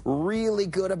feel really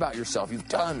good about yourself. You've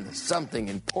done something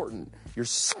important. You're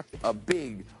such a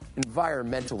big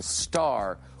environmental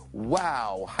star.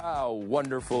 Wow, how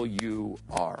wonderful you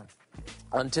are.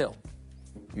 Until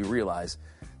you realize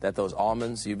that those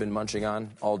almonds you've been munching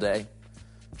on all day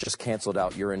just canceled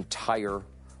out your entire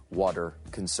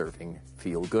water-conserving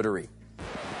feel-goodery.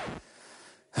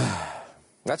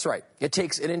 That's right. It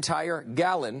takes an entire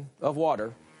gallon of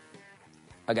water,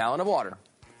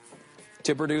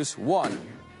 to produce one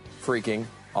freaking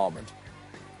almond.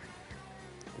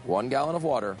 1 gallon of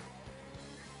water,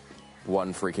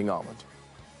 one freaking almond.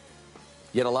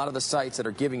 Yet a lot of the sites that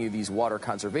are giving you these water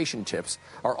conservation tips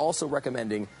are also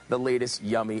recommending the latest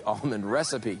yummy almond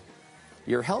recipe.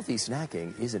 Your healthy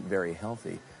snacking isn't very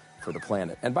healthy for the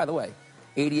planet. And by the way,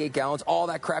 88 gallons, all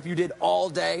that crap you did all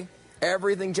day,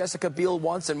 everything Jessica Biel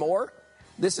wants and more,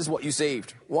 this is what you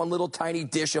saved. One little tiny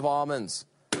dish of almonds.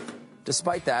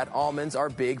 Despite that, almonds are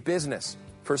big business.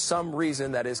 For some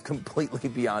reason that is completely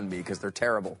beyond me because they're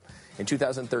terrible. In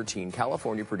 2013,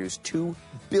 California produced 2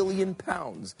 billion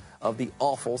pounds of the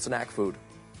awful snack food.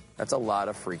 That's a lot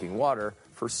of freaking water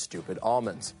for stupid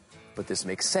almonds. But this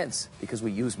makes sense because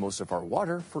we use most of our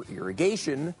water for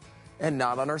irrigation and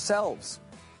not on ourselves.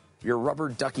 Your rubber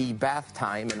ducky bath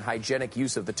time and hygienic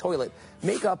use of the toilet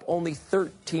make up only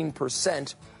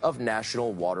 13% of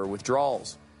national water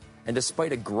withdrawals. And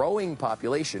despite a growing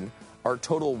population, our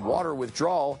total water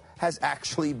withdrawal has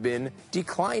actually been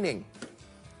declining.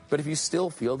 But if you still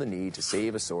feel the need to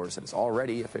save a source that is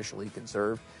already officially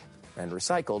conserved and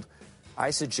recycled, I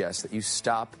suggest that you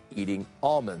stop eating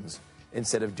almonds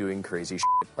instead of doing crazy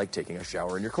shit like taking a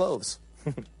shower in your clothes.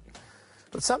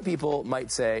 But some people might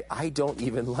say, I don't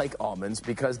even like almonds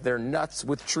because they're nuts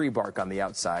with tree bark on the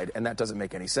outside, and that doesn't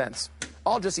make any sense.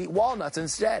 I'll just eat walnuts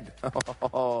instead.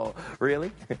 Oh,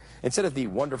 really? Instead of the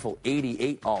wonderful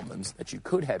 88 almonds that you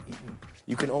could have eaten,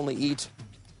 you can only eat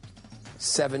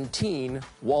 17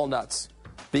 walnuts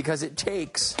because it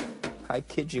takes, I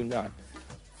kid you not,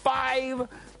 5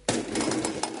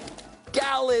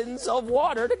 gallons of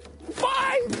water.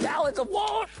 5 gallons of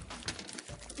water.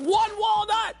 1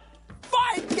 walnut.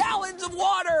 5 gallons of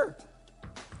water.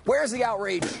 Where's the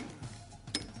outrage?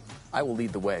 I will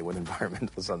lead the way with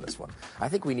environmentalists on this one. I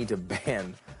think we need to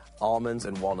ban almonds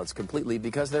and walnuts completely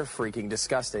because they're freaking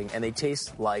disgusting and they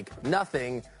taste like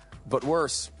nothing but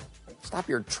worse. Stop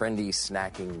your trendy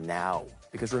snacking now.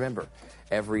 Because remember,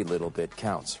 every little bit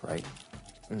counts, right?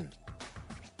 It's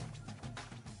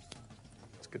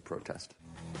a good protest.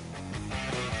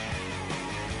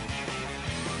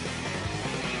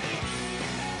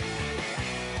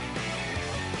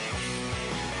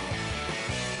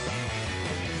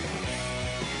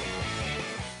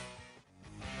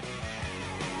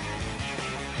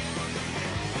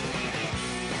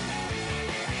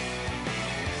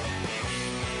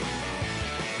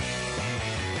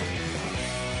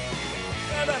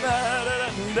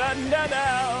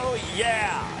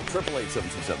 Yeah.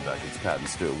 888-727 back. It's Pat and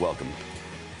Stu. Welcome.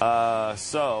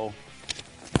 So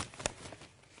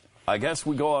I guess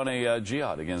we go on a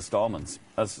jihad against almonds.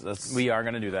 We are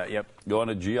going to do that. Yep. Go on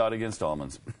a jihad against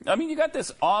almonds. I mean, you got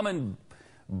this almond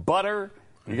butter.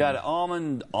 You got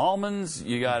almonds.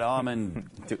 You got almond.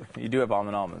 You do have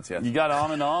almonds, yes. You got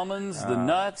almonds, the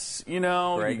nuts. You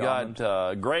know, Greg you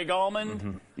got Greg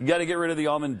almond. You got to get rid of the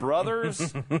almond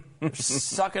brothers.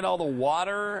 Sucking all the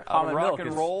water out of rock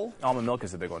and roll. Almond milk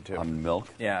is a big one too. Almond milk.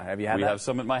 Yeah, have you had that? We have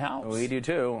some at my house. We do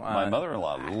too. My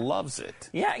mother-in-law loves it.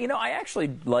 Yeah, you know, I actually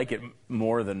like it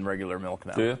more than regular milk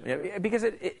now. Do you? Yeah, because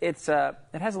it has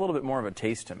a little bit more of a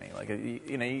taste to me. Like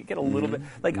you know, you get a little bit.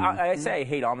 Like I say, I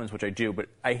hate almonds, which I do, but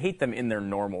I hate them in their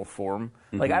normal form.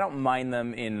 Like I don't mind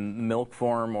them in milk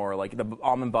form, or like the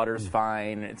almond butter's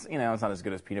fine. It's it's not as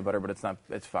good as peanut butter, but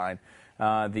it's fine.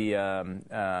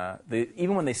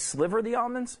 Even when they sliver the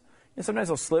almonds, And sometimes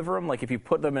they'll sliver them, like if you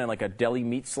put them in like a deli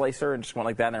meat slicer and just want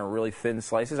like that, and they're really thin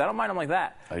slices. I don't mind them like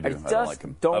that. I do. I don't like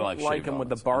them. Don't like them with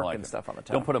the bark and stuff on the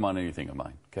top. Don't put them on anything of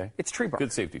mine, okay? It's tree bark.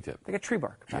 Good safety tip. They got tree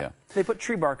bark. Yeah. They put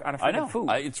tree bark on a freaking food.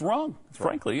 It's wrong.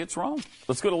 Frankly, it's wrong.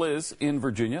 Let's go to Liz in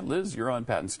Virginia. Liz, you're on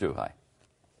Pat and Stu. Hi.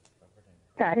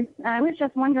 Good. I was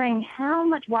just wondering, how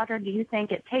much water do you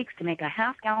think it takes to make a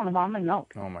half-gallon of almond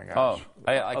milk? Oh, my gosh. Oh,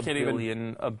 I can't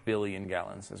even... A billion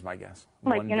gallons is my guess.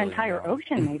 Like an entire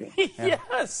ocean, maybe.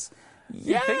 Yes.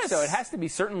 You think so? It has to be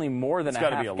certainly more than a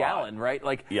half gallon, right?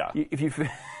 Like, if you,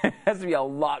 it has to be a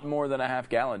lot more than a half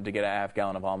gallon to get a half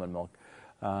gallon of almond milk.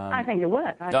 I think it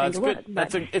would.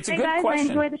 It's a good guys, question. I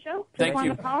enjoy the show. Thank you. Just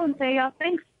wanted to call and say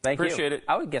thanks. Appreciate it.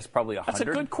 I would guess probably 100. That's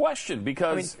a good question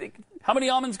because how many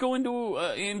almonds go into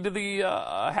the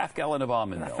half gallon of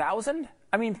almond milk? 1,000?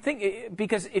 I mean,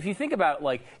 because if you think about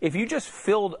like if you just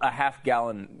filled a half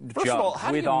gallon First jug of all,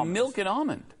 how with do you almonds, milk an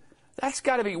almond? That's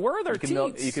got to be where are their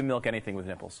teats? You can milk anything with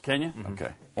nipples. Can you? Mm-hmm.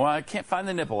 Okay. Well, I can't find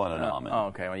the nipple on an almond. Oh,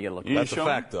 okay. Well, you got to look. That's a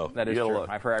fact, though. That is you true. Look.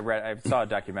 I saw a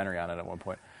documentary on it at one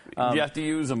point. Do you have to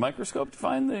use a microscope to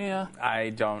find the?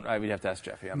 I don't. We'd have to ask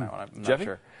Jeffy on that one. I'm Jeffy?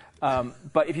 not sure.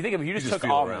 But if you think of, if you just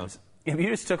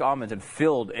took almonds and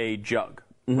filled a jug,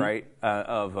 right,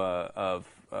 of a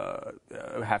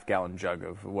half-gallon jug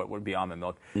of what would be almond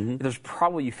milk, there's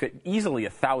probably you fit easily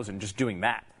 1,000 just doing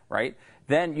that, right?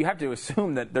 Then you have to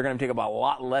assume that they're going to take up a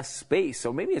lot less space.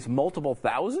 So maybe it's multiple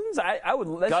thousands. That's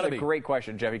a great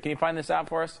question, Jeffy. Can you find this out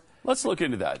for us? Let's look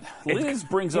into that. Liz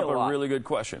brings up a really good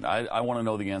question. I want to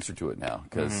know the answer to it now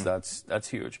because that's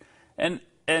huge.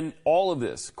 And all of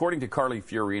this, according to Carly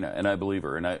Fiorina, and I believe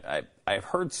her, and I've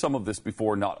heard some of this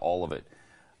before, not all of it.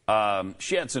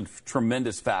 She had some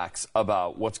tremendous facts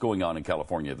about what's going on in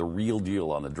California, the real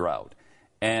deal on the drought.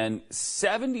 And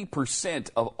 70%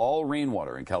 of all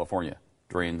rainwater in California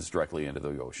drains directly into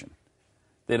the ocean.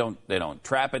 They don't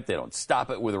trap it. They don't stop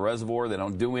it with a reservoir. They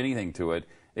don't do anything to it.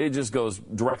 It just goes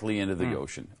directly into the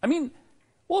ocean. I mean,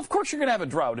 well, of course you're going to have a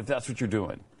drought if that's what you're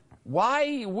doing.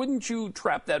 Why wouldn't you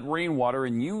trap that rainwater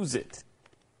and use it?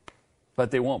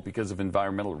 But they won't because of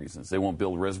environmental reasons. They won't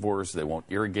build reservoirs. They won't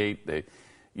irrigate.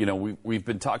 We've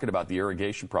been talking about the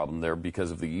irrigation problem there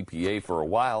because of the EPA for a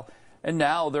while. And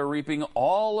now they're reaping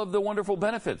all of the wonderful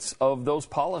benefits of those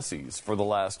policies for the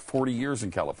last 40 years in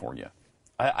California.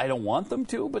 I don't want them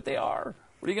to, but they are.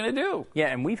 What are you going to do? Yeah,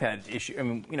 and we've had issues. I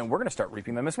mean, we're going to start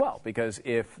reaping them as well because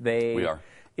if they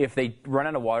run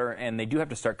out of water and they do have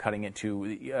to start cutting it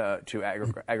to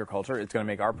agriculture, it's going to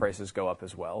make our prices go up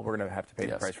as well. We're going to have to pay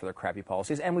the price for their crappy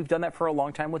policies, and we've done that for a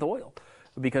long time with oil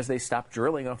because they stopped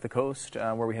drilling off the coast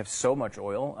where we have so much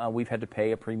oil. We've had to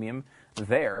pay a premium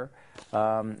there.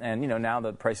 And now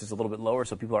the price is a little bit lower,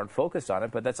 so people aren't focused on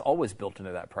it, but that's always built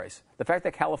into that price. The fact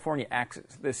that California acts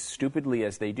this stupidly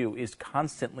as they do is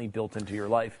constantly built into your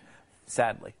life,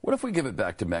 sadly. What if we give it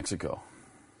back to Mexico?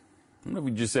 What if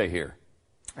we just say here?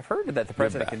 I've heard that the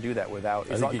president can do that without,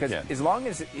 as long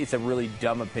as it's a really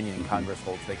dumb opinion and Congress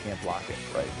holds, they can't block it.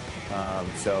 Right.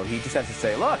 So he just has to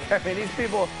say, look, I mean, these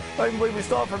people, I can't believe we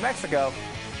stole it from Mexico.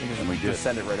 And we just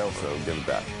send it right over. So give it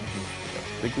back.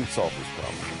 I think we've solved this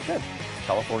problem. Good.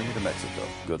 California to Mexico.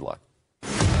 Good luck.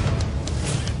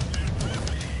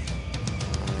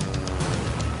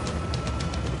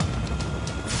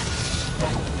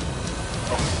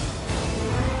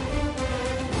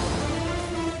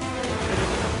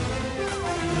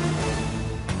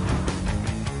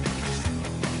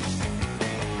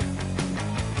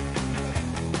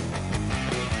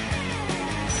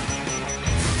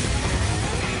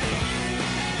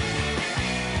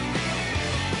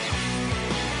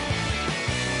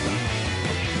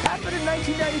 In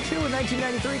 1992 and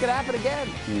 1993 could happen again.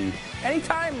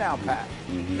 Anytime now, Pat.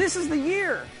 This is the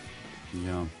year.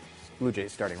 Yeah. Blue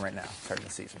Jays starting right now, starting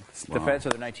the season. Wow. Defense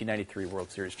of the 1993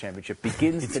 World Series championship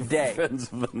begins today.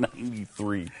 Defense of the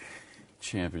 93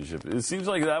 championship. It seems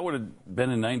like that would have been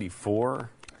in 94.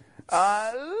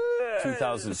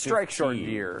 2015. Strike-shortened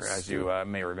year, as you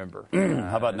may remember.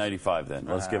 How about 95 then?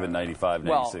 Let's give it 95,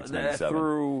 96, 97.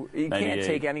 You can't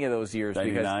take any of those years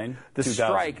because the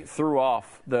strike threw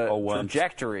off the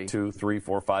trajectory. 2, 3,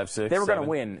 4, 5, 6. They were going to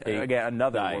win again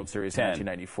another World Series in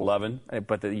 1994. 11,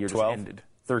 but the year 12, just ended.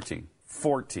 13,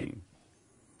 14.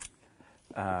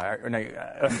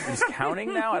 Just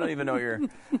counting now? I don't even know what you're.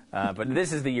 But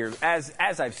this is the year, as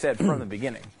I've said from the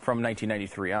beginning, from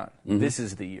 1993 on. This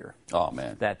is the year. Oh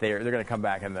man, that they're going to come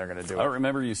back and they're going to do it. I don't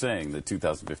remember you saying that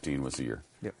 2015 was the year.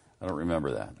 Yep. I don't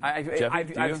remember that. I've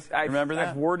remember that?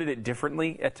 I've worded it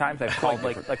differently at times. I've called,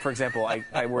 like for example,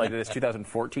 I worded it as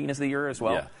 2014 as the year as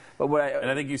well. Yeah. But and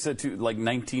I think you said,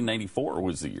 1994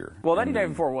 was the year. Well,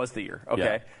 1994 was the year, okay?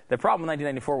 Yeah. The problem with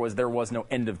 1994 was there was no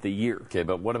end of the year. Okay,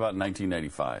 but what about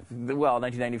 1995? Well,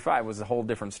 1995 was a whole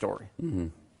different story.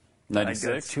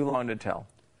 96? Too long to tell.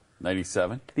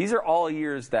 97? These are all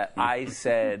years that I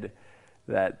said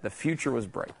that the future was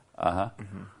bright. And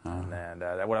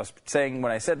what I was saying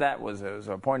when I said that was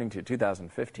pointing to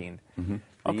 2015,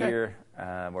 the year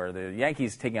where the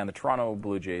Yankees taking on the Toronto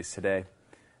Blue Jays today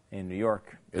in New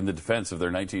York. In the defense of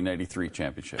their 1993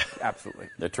 championship. Absolutely.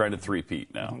 They're trying to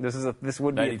three-peat now. This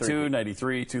would be 92,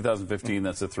 93, 2015,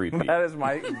 that's a three-peat. That is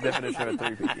my definition of a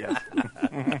three-peat, yes.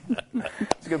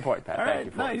 It's a good point, Pat. All Thank right,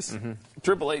 you for nice. it.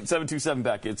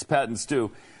 888-727-BECK. It's Pat and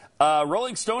Stu.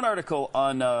 Rolling Stone article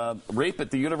on rape at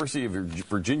the University of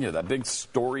Virginia, that big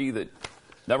story that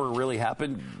never really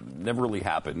happened,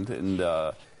 and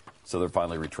so they're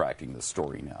finally retracting the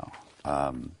story now.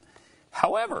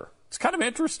 However, it's kind of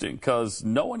interesting because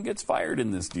no one gets fired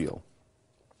in this deal.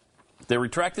 They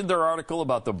retracted their article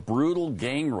about the brutal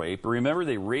gang rape. Remember,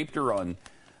 they raped her on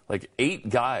like 8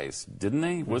 guys, didn't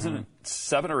they? Wasn't it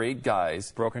 7 or 8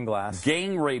 guys? Broken glass.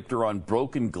 Gang raped her on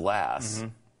broken glass.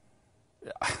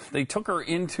 They took her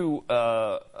into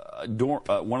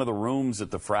one of the rooms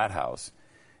at the frat house,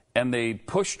 and they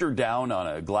pushed her down on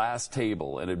a glass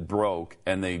table, and it broke,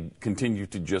 and they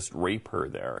continued to just rape her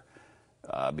there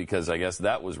because I guess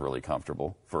that was really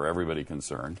comfortable for everybody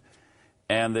concerned.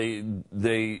 And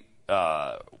they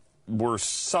were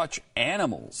such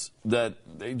animals that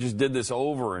they just did this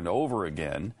over and over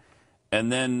again.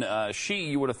 And then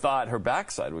you would have thought her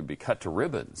backside would be cut to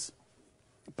ribbons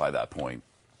by that point.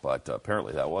 But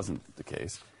apparently that wasn't the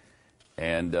case.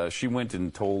 And she went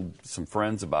and told some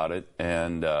friends about it,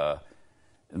 and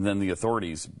then the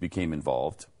authorities became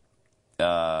involved.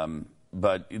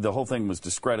 But the whole thing was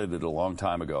discredited a long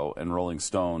time ago, and Rolling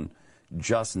Stone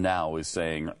just now is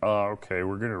saying, okay,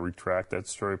 we're going to retract that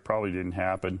story. Probably didn't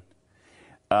happen.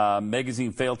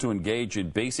 Magazine failed to engage in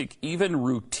basic, even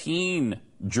routine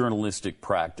journalistic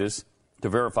practice to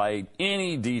verify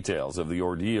any details of the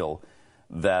ordeal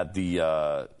that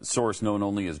the source known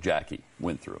only as Jackie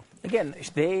went through. Again,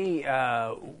 they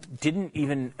didn't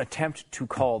even attempt to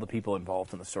call the people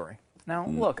involved in the story. Now,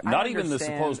 look, not even the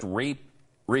supposed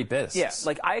rapists. Yes,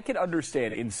 like I could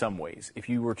understand in some ways if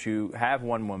you were to have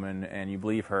one woman and you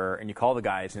believe her and you call the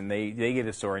guys and they give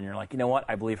a story and you're like, you know what,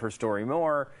 I believe her story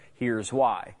more, here's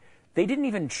why. They didn't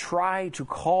even try to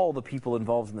call the people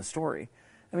involved in the story.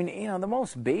 I mean, the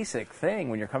most basic thing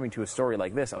when you're coming to a story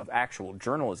like this of actual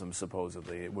journalism,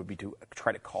 supposedly, it would be to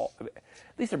try to call. At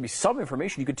least there'd be some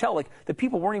information. You could tell, like, the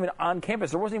people weren't even on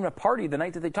campus. There wasn't even a party the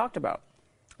night that they talked about.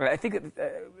 I think it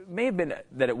may have been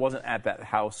that it wasn't at that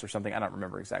house or something. I don't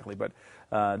remember exactly, but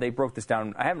they broke this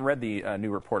down. I haven't read the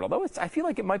new report, although I feel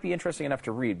like it might be interesting enough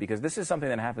to read because this is something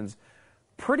that happens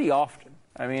pretty often.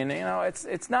 I mean,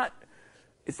 it's not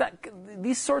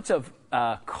these sorts of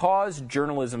cause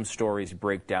journalism stories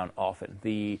break down often.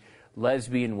 The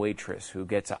lesbian waitress who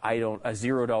gets a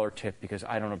 $0 tip because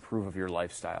I don't approve of your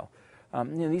lifestyle.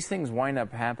 These things wind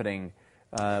up happening.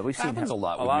 We've seen happens a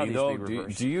lot with me, though.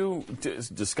 Do you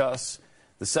discuss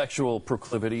the sexual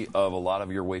proclivity of a lot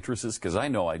of your waitresses? Because I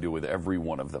know I do with every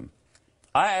one of them.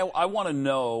 I want to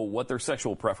know what their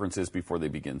sexual preference is before they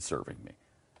begin serving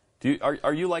me.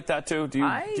 Are you like that too? Do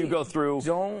you go through?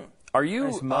 Are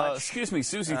you? Excuse me,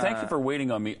 Susie. Thank you for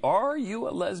waiting on me. Are you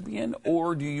a lesbian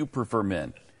or do you prefer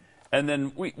men? And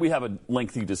then we have a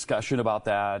lengthy discussion about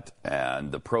that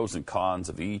and the pros and cons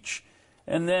of each.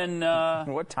 And then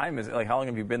what time is it? Like, how long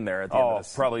have you been there at the end of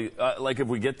this? Probably like if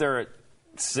we get there at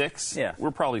 6,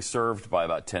 we're probably served by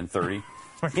about 10:30.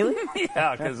 Really?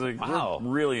 Yeah, because we're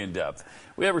really in depth.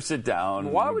 We ever sit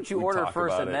down. Why would you order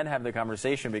first and then have the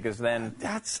conversation? Because then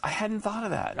I hadn't thought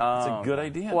of that. It's a good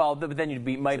idea. Well, but then you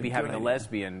might be having a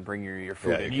lesbian bring your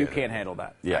food. Yeah, you can't handle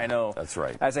that. Yeah, I know. That's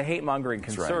right. As a hate-mongering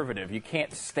conservative, you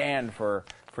can't stand for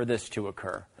this to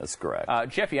occur. That's correct.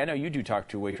 Jeffy, I know you do talk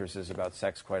to waitresses about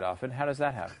sex quite often. How does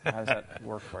that happen? How does that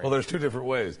work for you? Well, there's 2 different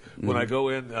ways. When I go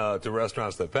in to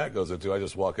restaurants that Pat goes into, I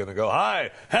just walk in and go,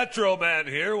 "Hi, hetero man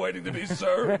here, waiting to be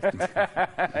served."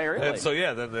 Really? And so,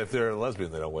 then if they're a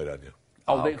lesbian, they don't wait on you.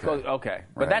 Oh, okay.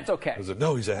 But that's okay.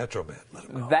 No, he's a hetero man. Let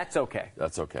him go. That's okay.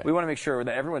 That's okay. We want to make sure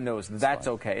that everyone knows that's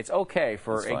okay. It's okay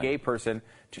for a gay person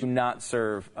to not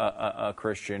serve a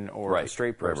Christian or a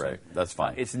straight person. Right. That's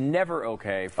fine. It's never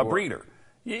okay for a breeder.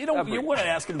 You wouldn't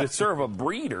ask him to serve a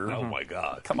breeder. Oh, my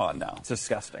God. Come on now. It's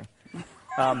disgusting.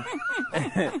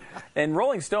 And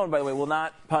Rolling Stone, by the way, will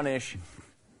not punish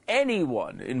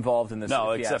anyone involved in this.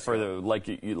 No, except for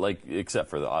except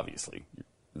for obviously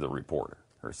the reporter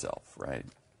herself, right?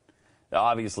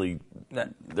 Obviously,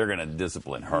 they're going to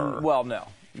discipline her. Well, no,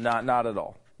 not at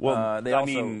all. Well,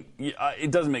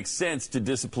 it doesn't make sense to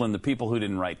discipline the people who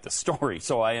didn't write the story,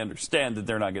 so I understand that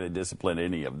they're not going to discipline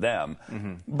any of them.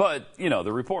 Mm-hmm. But,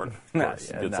 the reporter, of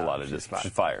course, gets a lot of discipline.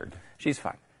 She's fired. She's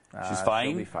fine. She's fine?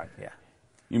 She'll be fine, yeah.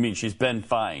 You mean she's been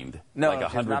fined? No, like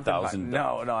 $100,000?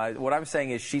 No. What I'm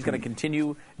saying is she's going to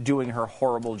continue doing her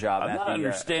horrible job. I'm not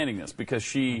understanding this because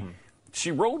she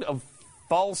wrote a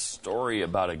false story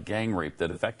about a gang rape that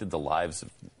affected the lives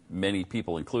of many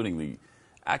people, including the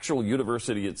actual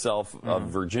university itself of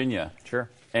Virginia. Sure.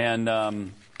 And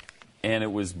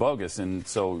it was bogus, and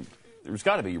so there's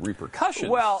got to be repercussions.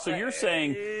 Well, so you're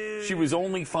saying she was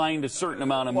only fined a certain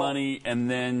amount of money, and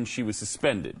then she was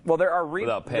suspended. Well, there are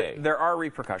without pay. There are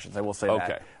repercussions. I will say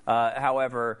that.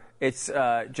 However, it's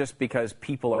just because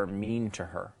people are mean to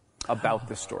her about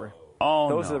this story.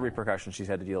 Those are the repercussions she's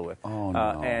had to deal with.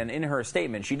 And in her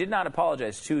statement, she did not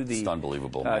apologize to the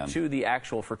unbelievable, man. To the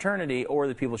actual fraternity or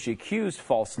the people she accused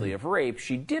falsely of rape.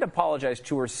 She did apologize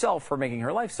to herself for making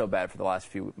her life so bad for the last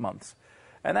few months,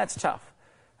 and that's tough.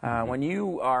 When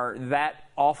you are that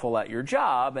awful at your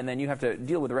job and then you have to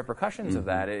deal with the repercussions of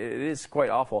that, it is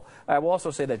quite awful. I will also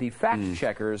say that the fact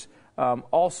checkers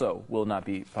also will not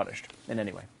be punished in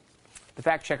any way. The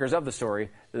fact checkers of the story,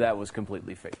 that was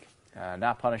completely fake.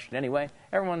 Not punished in any way.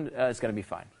 Everyone is going to be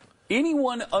fine.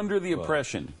 Anyone under the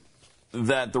impression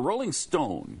that the Rolling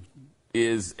Stone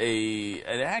is an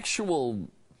actual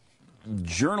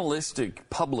journalistic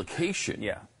publication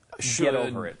should get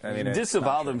over it. I mean,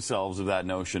 disavow themselves of that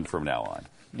notion from now on.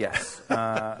 Yes.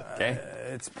 Okay?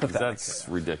 It's pathetic. That's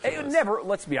ridiculous. It never,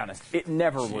 let's be honest, it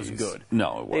never was good. No,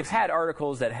 it wasn't. They've had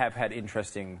articles that have had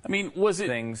interesting things. Was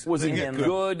it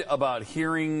good about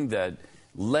hearing that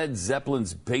Led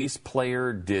Zeppelin's bass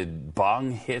player did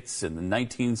bong hits in the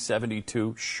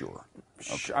 1972? Sure.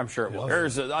 Okay. I'm sure it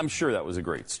was. I'm sure that was a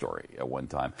great story at one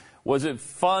time. Was it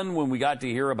fun when we got to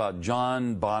hear about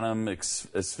John Bonham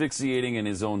asphyxiating in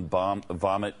his own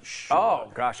vomit? Sure.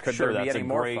 Oh, gosh, could there be any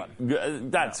more fun?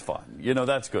 That's fun.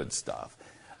 That's good stuff.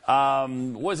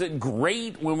 Was it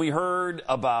great when we heard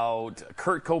about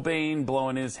Kurt Cobain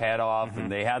blowing his head off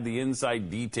and they had the inside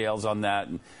details on that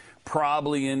and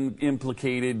probably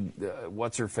implicated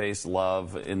what's-her-face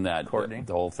Love in that Courtney.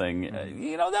 The whole thing.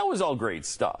 That was all great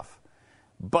stuff.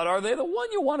 But are they the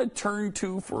one you want to turn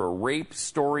to for a rape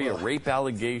story, a rape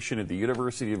allegation at the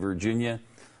University of Virginia?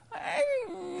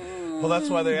 Well,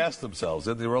 that's why they asked themselves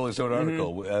in the Rolling Stone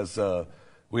article, as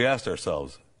we asked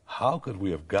ourselves, how could we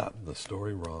have gotten the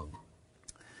story wrong?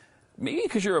 Maybe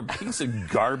because you're a piece of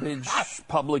garbage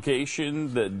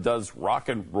publication that does rock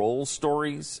and roll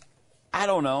stories. I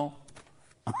don't know.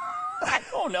 I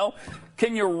don't know.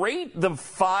 Can you rate the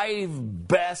 5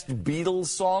 best Beatles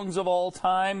songs of all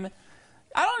time?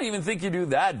 I don't even think you do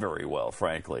that very well,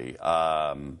 frankly.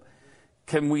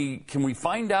 Can we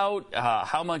find out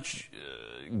how much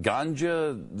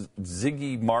ganja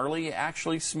Ziggy Marley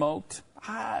actually smoked?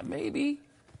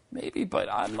 Maybe, but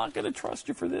I'm not going to trust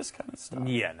you for this kind of stuff.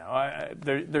 Yeah, no,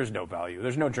 there's no value.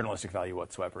 There's no journalistic value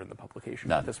whatsoever in the publication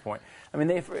at this point. I mean,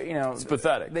 it's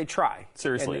pathetic. They try.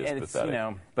 Seriously, and it's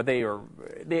pathetic. But they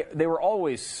were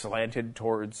always slanted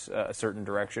towards a certain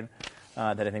direction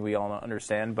that I think we all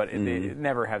understand. But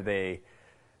never have they.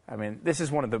 I mean, this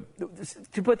is one of the.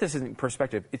 To put this in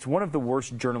perspective, it's one of the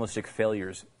worst journalistic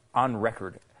failures on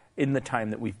record in the time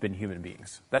that we've been human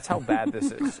beings. That's how bad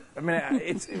this is. I mean,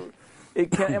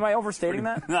 am I overstating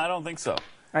that? No, I don't think so.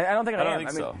 I don't think I am. I don't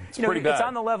think so. It's pretty bad. It's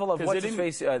on the level of what's his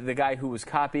face, the guy who was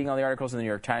copying all the articles in the New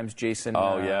York Times, Jason.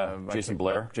 Jason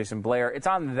Blair. Jason Blair. It's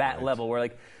on that level where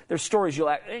there's stories we're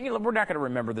not going to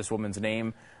remember this woman's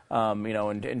name,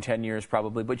 in 10 years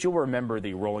probably, but you'll remember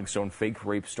the Rolling Stone fake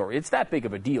rape story. It's that big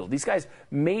of a deal. These guys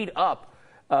made up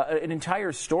an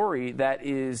entire story that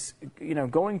is,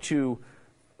 going to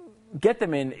get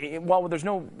them in. While there's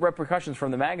no repercussions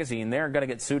from the magazine, they're going to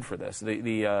get sued for this.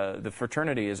 The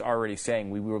fraternity is already saying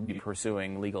we will be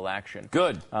pursuing legal action.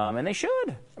 Good. And they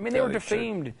should. I mean, they were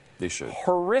defamed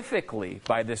horrifically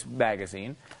by this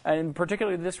magazine, and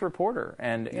particularly this reporter.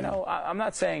 And, I'm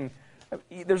not saying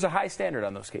there's a high standard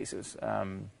on those cases.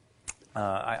 That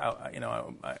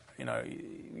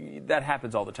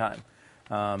happens all the time.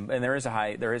 And there is a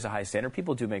high standard.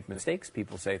 People do make mistakes.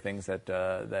 People say things that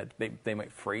they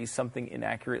might phrase something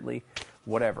inaccurately,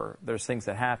 whatever. There's things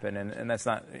that happen, and that's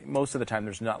not, most of the time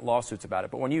there's not lawsuits about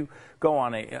it. But when you go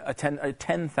on a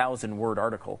 10,000 word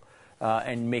article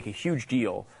and make a huge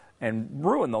deal, and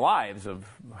ruin the lives of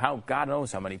God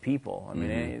knows how many people. I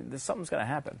mean, something's going to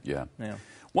happen. Yeah.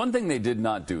 One thing they did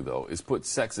not do, though, is put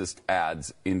sexist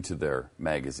ads into their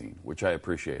magazine, which I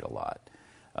appreciate a lot.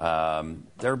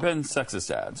 There have been sexist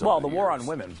ads. Well, the war on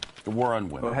women. The war on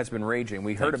women has been raging.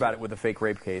 We heard about it with the fake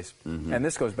rape case, and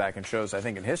this goes back and shows, I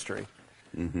think, in history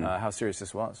how serious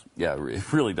this was. Yeah,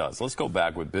 it really does. Let's go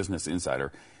back with Business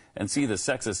Insider and see the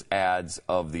sexist ads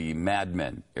of the Mad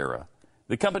Men era.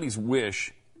 The companies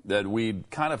wish that we'd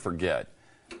kind of forget.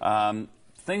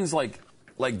 Things like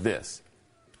this.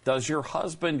 Does your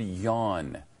husband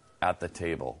yawn at the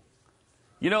table?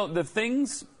 You know, the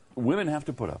things women have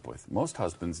to put up with. Most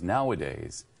husbands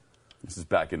nowadays, this is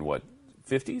back in what,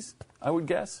 50s, I would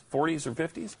guess? 40s or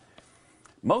 50s?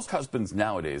 Most husbands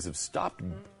nowadays have stopped.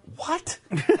 What?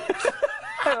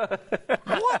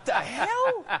 What the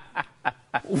hell?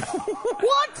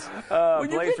 What?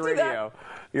 Blaze Radio.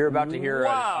 You're about to hear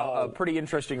a pretty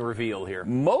interesting reveal here.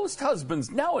 Most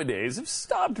husbands nowadays have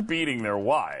stopped beating their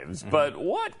wives, but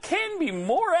what can be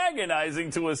more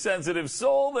agonizing to a sensitive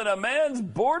soul than a man's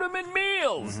boredom at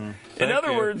meals? In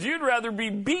other words, you'd rather be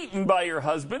beaten by your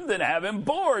husband than have him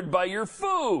bored by your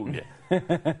food.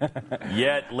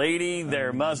 Yet, lady,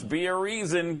 there must be a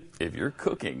reason. If you're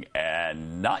cooking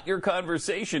and not your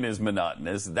conversation is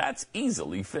monotonous, that's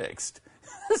easily fixed.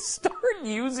 Start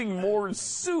using more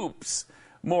soups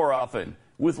more often,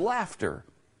 with laughter,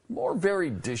 more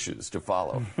varied dishes to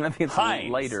follow. That means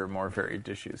Heinz, later, more varied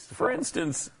dishes to follow. For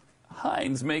instance,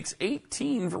 Heinz makes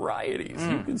 18 varieties.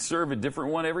 You can serve a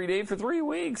different one every day for 3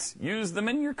 weeks. Use them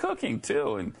in your cooking,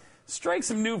 too, and strike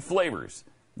some new flavors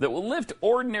that will lift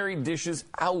ordinary dishes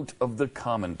out of the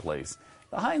commonplace.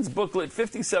 The Heinz booklet,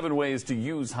 57 Ways to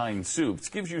Use Heinz Soups,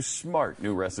 gives you smart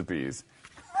new recipes.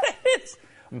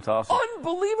 It's awesome.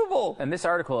 Unbelievable. And this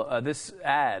article, this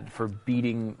ad for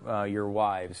beating your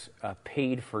wives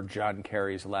paid for John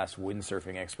Kerry's last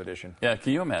windsurfing expedition. Yeah,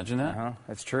 can you imagine that?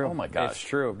 That's true. Oh, my gosh. It's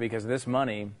true, because this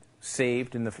money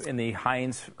saved in the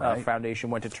Heinz Foundation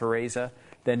went to Teresa,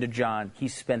 then to John. He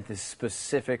spent this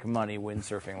specific money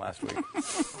windsurfing last week.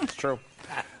 It's true.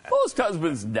 Most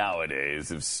husbands nowadays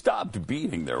have stopped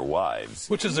beating their wives.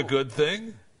 Which is a good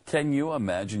thing. Can you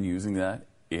imagine using that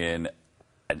in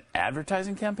an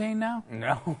advertising campaign now?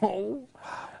 No.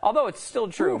 Although it's still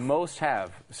true, most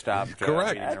have stopped.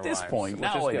 Correct. At this point,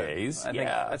 nowadays, I think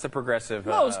that's a progressive.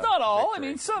 No, it's not all. victory. I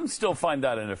mean, some still find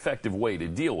that an effective way to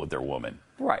deal with their woman.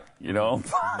 Right. You know?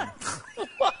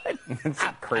 What? It's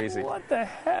crazy. What the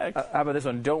heck? How about this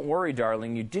one? Don't worry,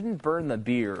 darling. You didn't burn the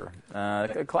beer.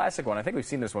 A classic one. I think we've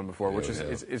seen this one before, which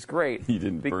is great. You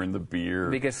didn't burn the beer.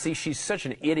 Because, see, she's such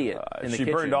an idiot in the she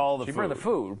kitchen. burned all the She food. burned the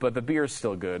food, but the beer's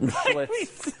still good.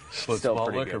 Schlitz, still malt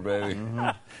pretty liquor, good.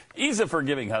 baby. He's a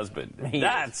forgiving husband.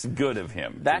 That's good of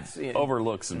him. That's to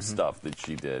overlook some stuff that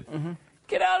she did.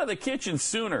 Get out of the kitchen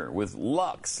sooner with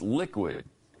Lux Liquid.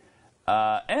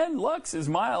 And Lux is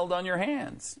mild on your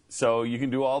hands. So you can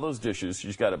do all those dishes. You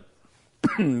just got to,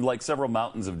 like several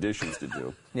mountains of dishes to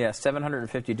do. Yeah,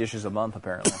 750 dishes a month,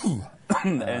 apparently.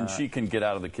 And she can get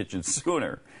out of the kitchen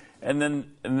sooner. And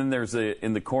then there's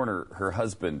in the corner, her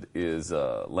husband is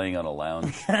laying on a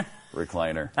lounge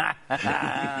recliner.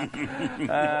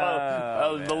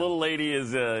 The little lady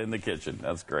is in the kitchen.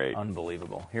 That's great.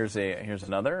 Unbelievable. Here's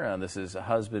another. This is a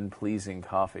husband-pleasing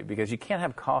coffee, because you can't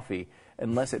have coffee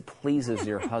unless it pleases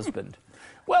your husband.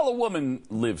 Well, a woman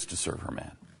lives to serve her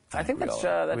man. I think that's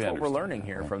what we're learning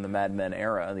here from the Mad Men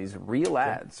era. These real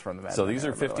ads from the Mad Men So these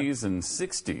era, are 50s and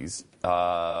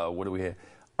 60s. What do we have?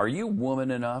 Are you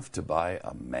woman enough to buy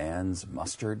a man's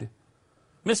mustard?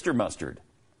 Mr. Mustard.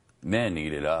 Men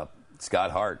eat it up.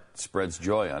 Scott Hart spreads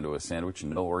joy onto a sandwich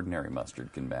no ordinary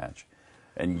mustard can match.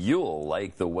 And you'll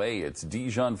like the way its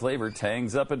Dijon flavor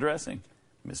tangs up a dressing.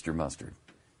 Mr. Mustard.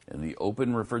 In the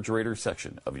open refrigerator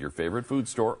section of your favorite food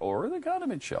store or the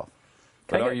condiment shelf.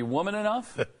 But are you woman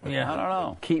enough? Yeah. I don't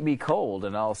know. Keep me cold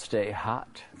and I'll stay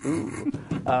hot. Ooh.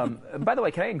 By the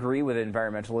way, can I agree with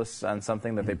environmentalists on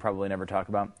something that they probably never talk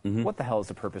about? What the hell is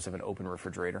the purpose of an open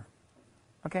refrigerator?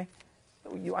 Okay.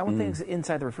 I want things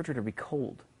inside the refrigerator to be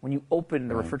cold. When you open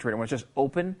the refrigerator, when it's just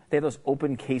open, they have those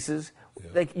open cases.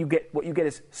 Like what you get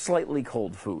is slightly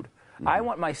cold food. I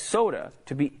want my soda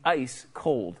to be ice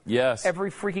cold. Yes. Every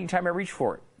freaking time I reach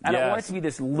for it. I don't want it to be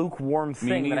this lukewarm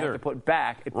thing that I have to put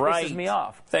back. It pisses me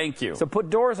off. Thank you. So put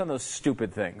doors on those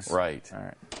stupid things. Right. All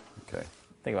right. Okay.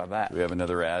 Think about that. Do we have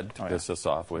another ad to piss us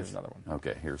off with? Here's another one.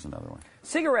 Okay, here's another one.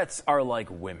 Cigarettes are like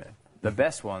women. The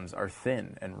best ones are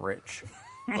thin and rich.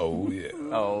 Oh, yeah.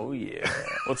 Oh, yeah.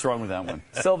 What's wrong with that one?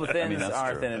 Silva-Thins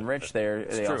are thin and rich. They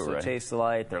true, also right? taste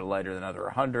light. They're lighter than other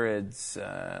hundreds.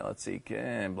 Let's see.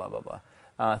 Blah, blah, blah.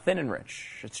 thin and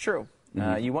rich. It's true.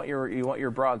 You want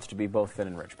your broads to be both thin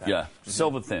and rich, Pat. Yeah,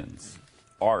 Silva Thins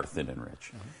are thin and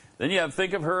rich. Then you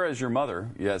think of her as your mother.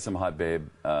 You had some hot babe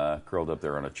curled up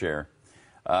there on a chair.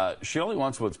 She only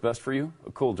wants what's best for you: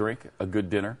 a cool drink, a good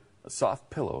dinner, a soft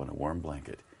pillow, and a warm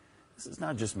blanket. This is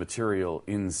not just material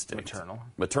instinct.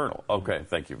 Maternal. Okay,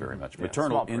 thank you very much.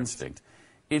 Maternal instinct.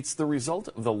 It's the result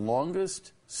of the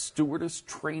longest stewardess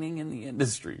training in the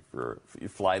industry for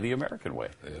Fly the American Way,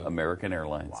 American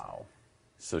Airlines. Wow.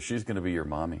 So she's going to be your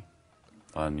mommy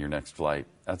on your next flight.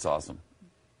 That's awesome.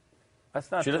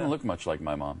 That's not. She doesn't look much like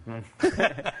my mom.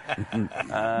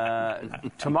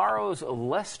 Tomorrow's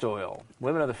Lest Oil.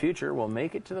 Women of the future will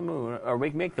make it to the moon, or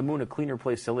make the moon a cleaner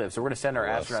place to live. So we're going to send our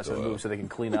astronauts to the moon so they can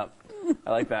clean up.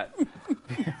 I like that.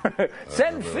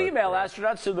 Send female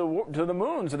astronauts to the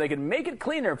moon so they can make it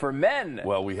cleaner for men.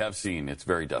 Well, we have seen it's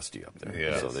very dusty up there.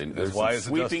 Yeah. So there's some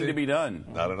sweeping to be done.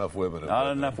 Not enough women.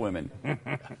 Not enough women.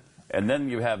 And then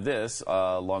you have this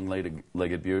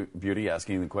long-legged beauty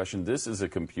asking the question, this is a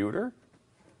computer?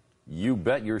 You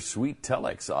bet your sweet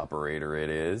telex operator it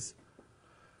is.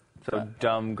 So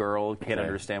dumb girl can't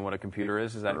understand what a computer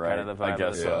is? Is that kind of the vibe? I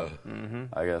guess so. Mm-hmm.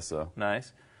 I guess so.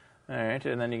 Nice. All right,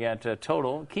 and then you got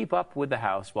total. Keep up with the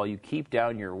house while you keep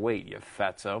down your weight, you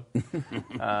fatso.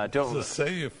 Does it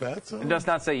say you fatso? It does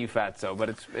not say you fatso, but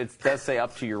it does say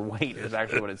up to your weight is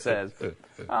actually what it says.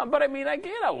 But I mean,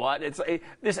 you know what? It's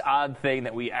this odd thing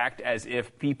that we act as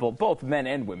if people, both men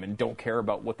and women, don't care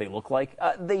about what they look like.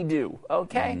 They do,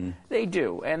 okay? They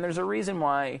do, and there's a reason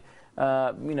why.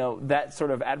 That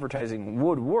sort of advertising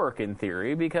would work in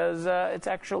theory because it's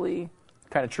actually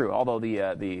kind of true, although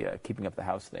the keeping up the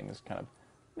house thing is kind of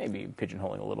maybe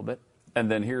pigeonholing a little bit. And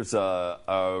then here's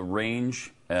a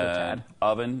range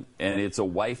oven, and it's a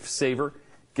wife saver.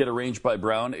 Get a Range by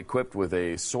Brown equipped with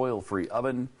a soil-free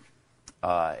oven.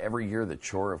 Every year, the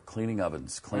chore of cleaning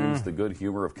ovens claims the good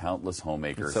humor of countless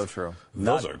homemakers. It's so true.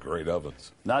 Those are great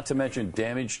ovens. Not to mention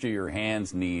damage to your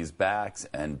hands, knees, backs,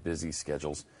 and busy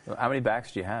schedules. How many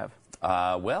backs do you have?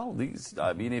 Well,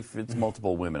 if it's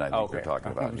multiple women, I think we're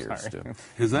talking about here, Stu.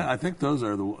 I think those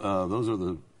are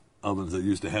the ovens that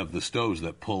used to have the stoves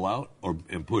that pull out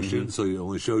and push in, so it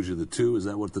only shows you the two. Is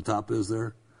that what the top is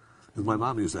there? 'Cause my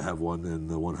mom used to have one in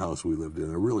the one house we lived in.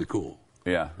 They're really cool.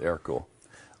 Yeah, they are cool.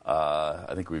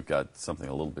 I think we've got something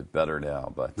a little bit better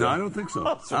now, but no, I don't think so.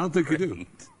 I don't think you do.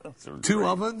 Two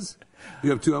ovens?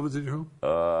 You have two ovens in your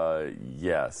home?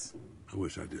 Yes. I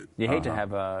wish I did. You hate to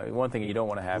have one thing you don't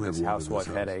want to have is housewife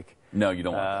headache. No, you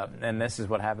don't want that. And this is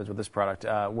what happens with this product.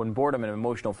 When boredom and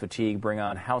emotional fatigue bring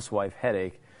on housewife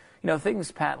headache,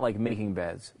 things, Pat, like making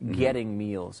beds, getting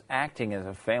meals, acting as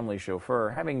a family chauffeur,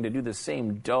 having to do the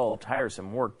same dull,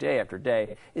 tiresome work day after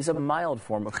day is a mild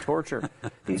form of torture.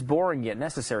 These boring yet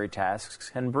necessary tasks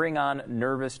can bring on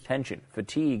nervous tension,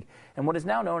 fatigue, and what is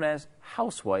now known as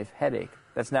housewife headache.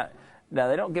 Now,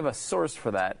 they don't give a source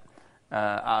for that,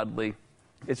 oddly.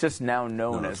 It's just now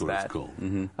known as that. That's what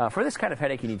it's called. For this kind of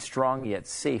headache, you need strong yet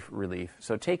safe relief.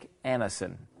 So take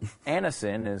Anacin.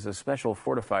 Anacin is a special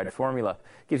fortified formula.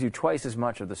 It gives you twice as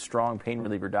much of the strong pain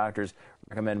reliever doctors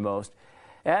recommend most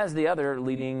as the other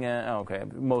leading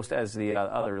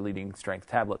leading strength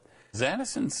tablet. Does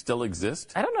Anacin still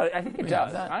exist? I don't know. I think it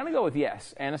does. I'm going to go with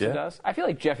yes. Anacin does. I feel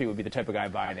like Jeffy would be the type of guy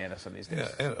buying Anacin these days.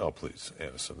 Yeah. Please,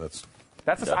 Anacin.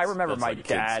 I remember my like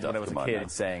dad when I was a kid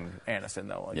saying Anacin,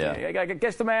 though. Like, yeah. I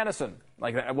get some Anacin.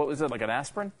 Like, what was it, like an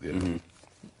aspirin? Yeah.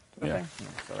 Yeah.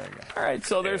 So there you go. All right,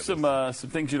 so there's some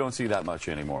things you don't see that much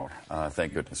anymore.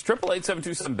 Thank goodness.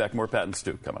 888-727-BECK. More Pat and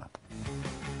Stu coming up.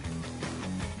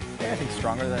 Anything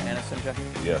stronger than Anacin,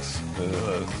 Jeff? Yes.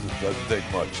 It doesn't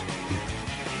take much.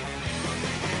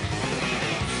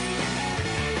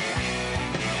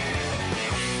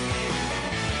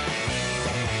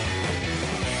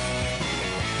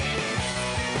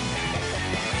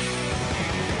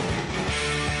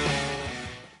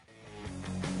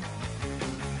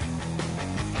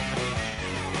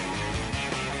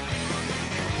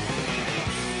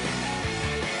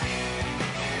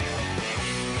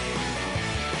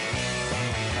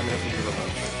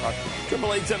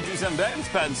 Triple 877-BECK. It's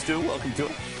Pat and Stu. Welcome to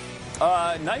it.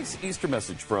 Nice Easter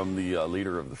message from the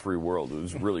leader of the free world. It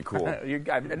was really cool.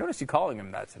 I noticed you calling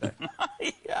him that today.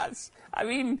 Yes. I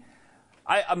mean,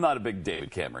 I'm not a big David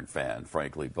Cameron fan,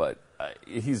 frankly, but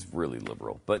he's really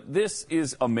liberal. But this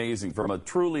is amazing from a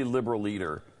truly liberal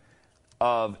leader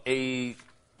of a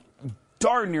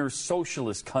darn near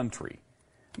socialist country.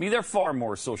 I mean, they're far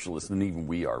more socialist than even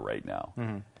we are right now.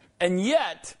 Mm-hmm. And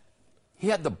yet, he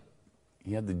had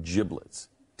the giblets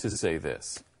to say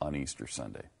this on Easter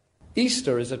Sunday.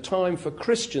 Easter is a time for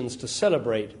Christians to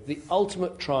celebrate the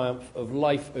ultimate triumph of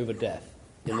life over death.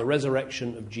 in the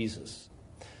resurrection of Jesus.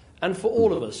 And for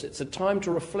all of us, it's a time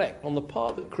to reflect on the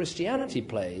part that Christianity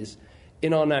plays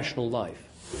in our national life.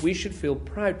 We should feel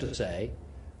proud to say,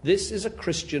 this is a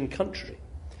Christian country.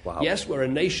 Wow. Yes, we're a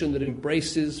nation that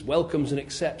embraces, welcomes, and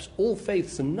accepts all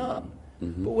faiths and none,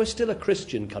 but we're still a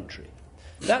Christian country.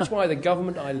 That's why the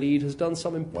government I lead has done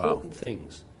some important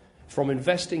things, from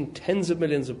investing tens of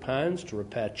millions of pounds to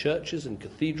repair churches and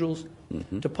cathedrals,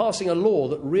 to passing a law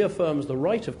that reaffirms the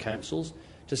right of councils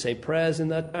to say prayers in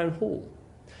their town hall.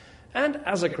 And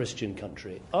as a Christian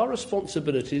country, our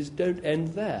responsibilities don't end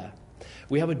there.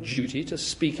 We have a duty to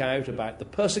speak out about the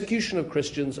persecution of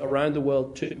Christians around the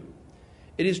world too.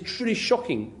 It is truly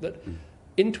shocking that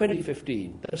in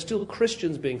 2015 there are still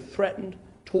Christians being threatened,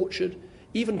 tortured,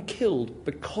 even killed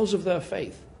because of their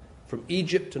faith, from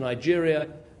Egypt to Nigeria,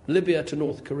 Libya to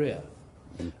North Korea.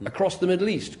 Across the Middle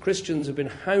East, Christians have been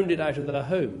hounded out of their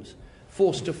homes,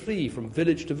 forced to flee from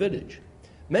village to village,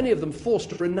 many of them forced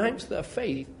to renounce their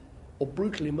faith or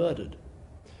brutally murdered.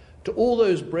 To all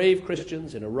those brave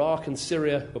Christians in Iraq and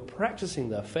Syria who are practicing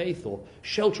their faith or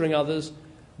sheltering others,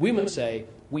 we must say,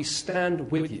 we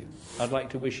stand with you. I'd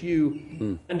like to wish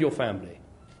you and your family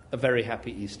a very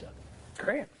happy Easter.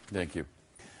 Great. Thank you.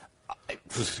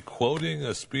 Was he quoting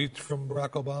a speech from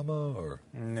Barack Obama, or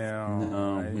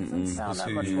no? It doesn't sound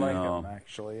that much like him,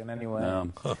 actually, in any way.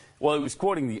 No. Well, he was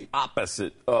quoting the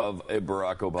opposite of a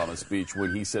Barack Obama speech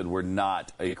when he said we're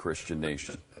not a Christian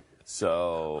nation.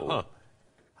 So, how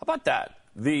about that?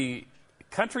 The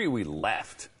country we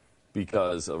left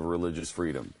because of religious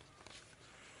freedom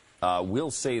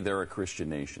will say they're a Christian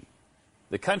nation.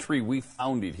 The country we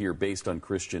founded here based on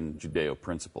Christian Judeo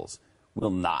principles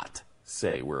will not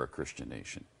say we're a Christian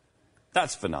nation.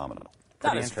 That's phenomenal.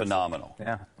 That is phenomenal.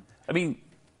 Yeah. I mean,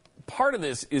 part of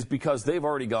this is because they've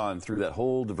already gone through that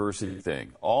whole diversity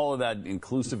thing, all of that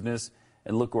inclusiveness,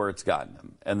 and look where it's gotten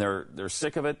them. And they're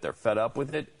sick of it. They're fed up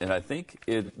with it. And I think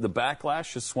the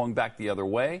backlash has swung back the other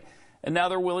way. And now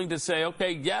they're willing to say,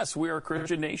 okay, yes, we are a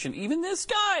Christian nation. Even this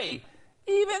guy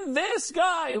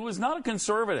who is not a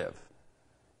conservative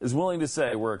is willing to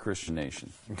say we're a Christian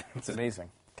nation. It's amazing.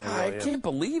 I can't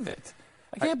believe it.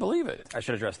 I can't believe it. I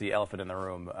should address the elephant in the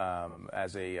room.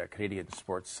 As a Canadian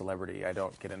sports celebrity, I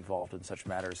don't get involved in such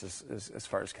matters as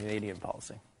far as Canadian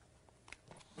policy.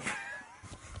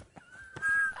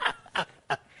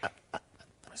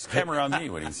 His camera on me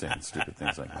when he's saying stupid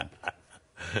things like that.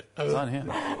 It's on him.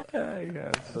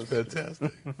 Yeah, that's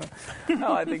fantastic.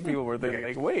 No, I think people were thinking,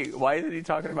 like, wait, why isn't he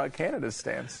talking about Canada's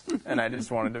stance? And I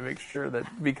just wanted to make sure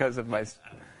that because of my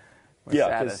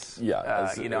status,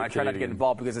 I try not to get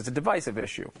involved because it's a divisive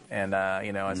issue. And,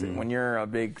 when you're a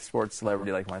big sports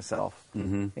celebrity like myself,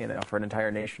 for an entire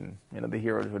nation, the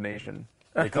hero of a nation.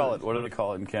 They call it, what do they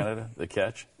call it in Canada? The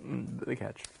catch? The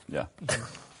catch. Yeah.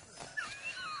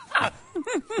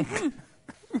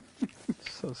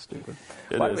 So stupid.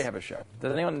 Why do we have a show?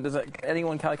 Does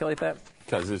anyone calculate that?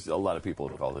 Because there's a lot of people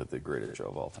who call it the greatest show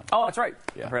of all time. Oh, that's right.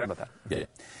 Yeah. I forgot about that.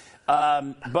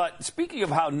 Yeah. But speaking of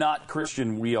how not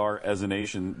Christian we are as a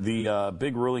nation, the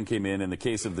big ruling came in the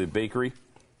case of the bakery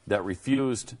that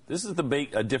refused. This is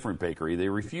a different bakery. They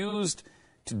refused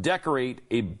to decorate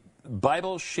a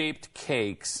Bible-shaped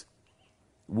cakes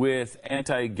with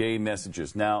anti-gay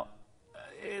messages. Now,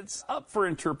 it's up for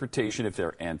interpretation if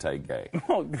they're anti-gay.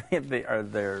 Well, if they are,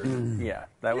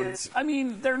 that would. I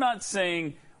mean, they're not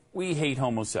saying we hate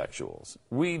homosexuals.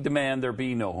 We demand there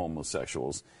be no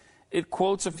homosexuals. It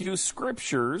quotes a few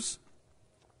scriptures.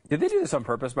 Did they do this on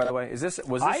purpose, by the way?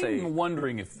 I'm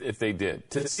wondering if they did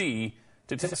to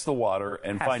test the water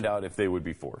and find out if they would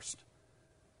be forced.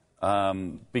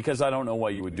 Because I don't know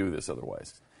why you would do this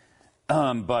otherwise.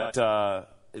 But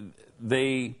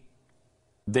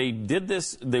they did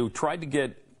this. They tried to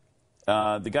get,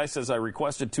 the guy says, I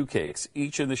requested 2 cakes,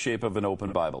 each in the shape of an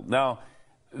open Bible. Now,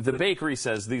 the bakery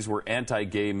says these were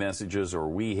anti-gay messages or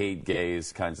we hate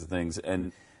gays kinds of things.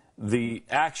 And the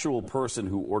actual person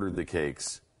who ordered the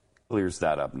cakes clears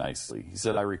that up nicely. He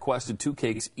said, I requested 2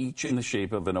 cakes, each in the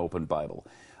shape of an open Bible.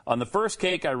 On the first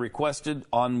cake, I requested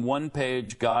on one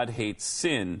page, God hates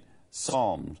sin,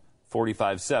 Psalm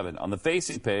 45:7. On the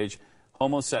facing page,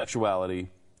 homosexuality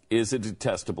is a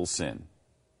detestable sin,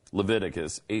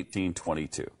 Leviticus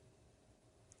 18:22.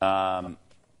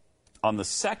 On the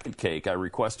second cake, I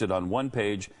requested on one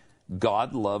page,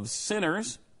 God loves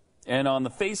sinners, and on the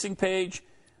facing page,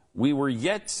 we were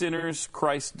yet sinners,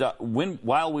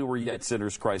 while we were yet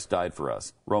sinners, Christ died for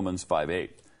us, Romans 5:8.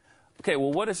 Okay,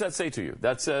 well, what does that say to you?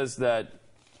 That says that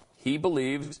he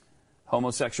believes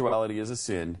homosexuality is a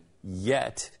sin,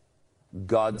 yet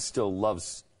God still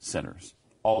loves sinners,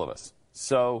 all of us.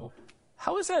 So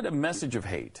How is that a message of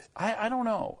hate? I don't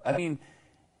know. I mean,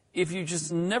 if you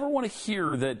just never want to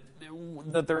hear that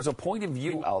there's a point of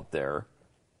view out there,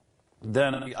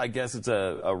 then I guess it's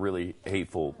a really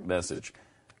hateful message.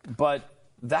 But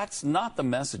that's not the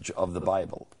message of the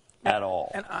Bible at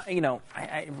all. And,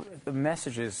 the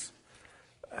message is,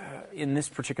 in this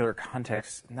particular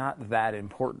context, not that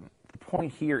important. The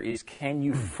point here is, can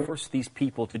you force these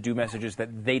people to do messages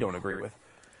that they don't agree with?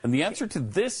 And the answer to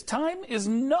this time is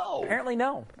no. Apparently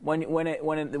no. When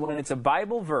it's a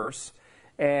Bible verse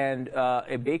and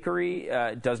a bakery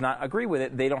does not agree with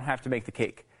it, they don't have to make the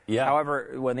cake. Yeah.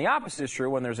 However, when the opposite is true,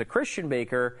 when there's a Christian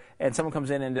baker and someone comes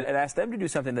in and asks them to do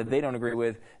something that they don't agree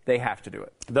with, they have to do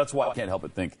it. That's why I can't help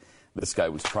but think this guy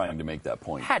was trying to make that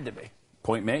point. Had to be.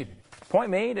 Point made. Point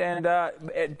made, and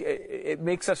it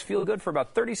makes us feel good for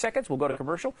about 30 seconds. We'll go to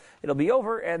commercial. It'll be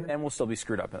over, and we'll still be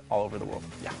screwed up all over the world.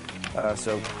 Yeah.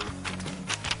 So,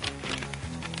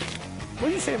 what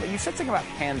did you say about? You said something about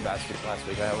hand baskets last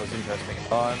week. That was interesting.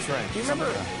 Oh, that's right. Do you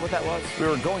remember what that was? We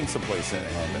were going someplace in a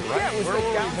hand basket, right? Yeah, it was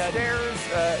like downstairs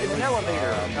in an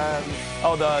elevator.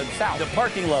 The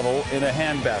parking level in a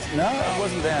hand basket. No, it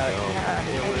wasn't that.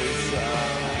 No. It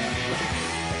was.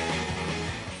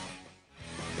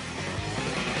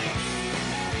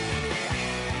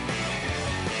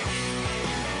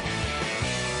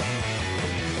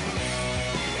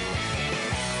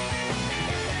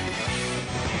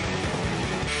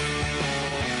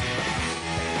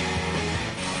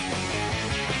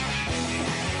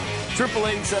 Triple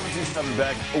 877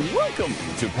 back. Welcome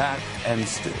to Pat and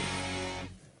Stu.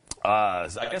 I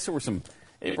guess there were some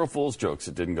April Fool's jokes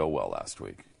that didn't go well last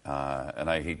week, and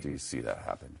I hate to see that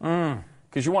happen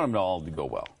because you want them all to go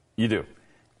well. You do,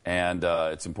 and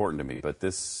it's important to me. But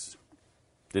this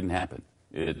didn't happen.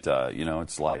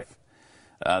 It's life.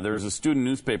 There's a student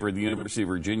newspaper at the University of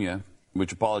Virginia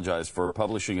which apologized for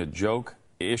publishing a joke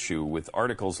issue with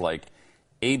articles like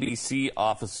ABC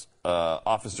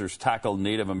officers tackle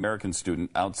Native American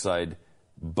student outside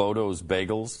Bodo's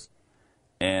Bagels,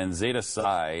 and Zeta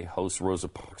Psi hosts Rosa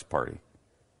Parks party.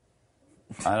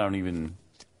 I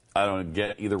don't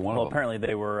get either one of them. Well, apparently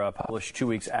they were published 2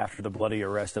 weeks after the bloody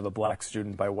arrest of a black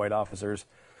student by white officers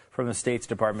from the state's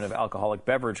Department of Alcoholic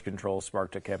Beverage Control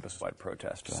sparked a campus-wide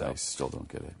protest. So I still don't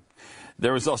get it.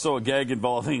 There was also a gag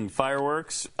involving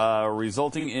fireworks,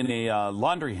 resulting in a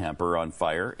laundry hamper on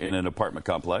fire in an apartment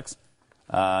complex.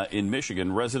 In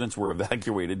Michigan, residents were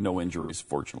evacuated. No injuries,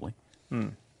 fortunately.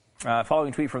 Following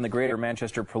a tweet from the Greater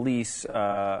Manchester Police,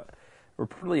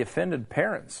 reportedly offended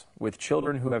parents with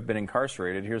children who have been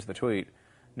incarcerated. Here's the tweet.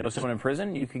 Know someone in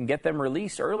prison? You can get them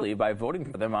released early by voting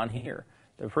for them on here.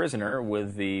 The prisoner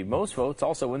with the most votes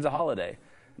also wins a holiday.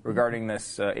 Regarding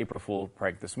this April Fool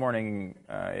prank this morning,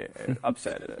 it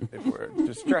upset it. If we're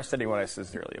distressed anyone, I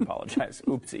sincerely apologize.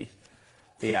 Oopsie.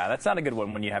 Yeah, that's not a good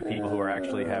one when you have people who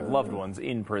actually have loved ones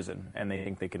in prison and they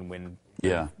think they can win.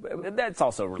 Yeah. That's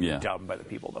also really dumb by the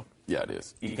people, though. Yeah, it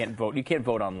is. You can't vote. You can't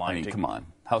vote online. I mean, come on.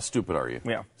 How stupid are you?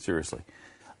 Yeah. Seriously.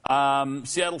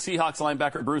 Seattle Seahawks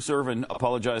linebacker Bruce Irvin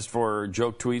apologized for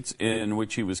joke tweets in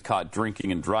which he was caught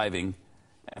drinking and driving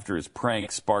after his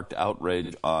prank sparked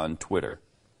outrage on Twitter.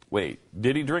 Wait,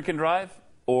 did he drink and drive?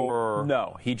 Or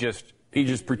no, he just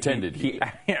pretended.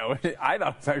 I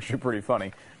thought it was actually pretty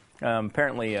funny.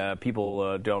 Apparently,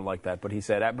 people don't like that. But he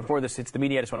said, before this hits the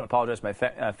media, I just want to apologize to my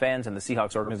fans and the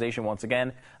Seahawks organization once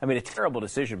again. I made a terrible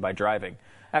decision by driving.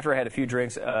 After I had a few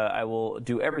drinks, I will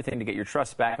do everything to get your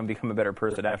trust back and become a better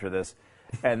person after this.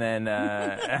 And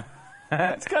then...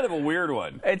 It's kind of a weird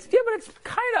one. But it's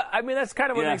kind of... I mean, that's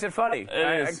kind of what makes it funny.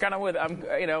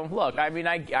 Look, I mean,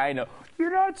 I know.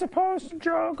 You're not supposed to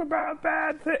joke about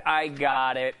bad things. I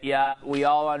got it. Yeah, we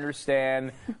all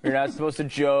understand. You're not supposed to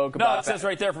joke about... No, it says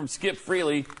right there from Skip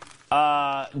Freely,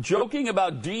 joking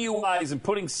about DUIs and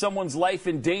putting someone's life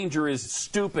in danger is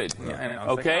stupid. Yeah, I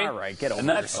know. Okay? Like, all right, get over and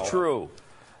that's yourself. True.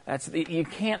 You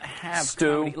can't have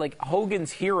Stu. comedy. Like,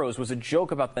 Hogan's Heroes was a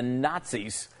joke about the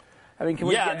Nazis. I mean,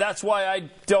 that's why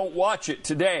I don't watch it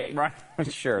today. Right.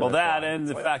 Sure. Well, that and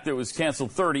the fact that it was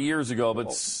canceled 30 years ago,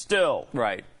 but still.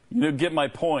 Right. You get my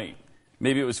point.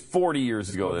 Maybe it was 40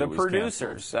 years ago that it was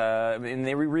producers, and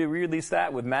they re-released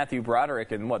that with Matthew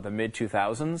Broderick in, the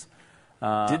mid-2000s?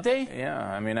 Did they? Yeah.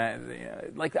 I mean,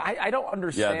 I don't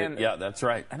understand. Yeah, that's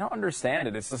right. I don't understand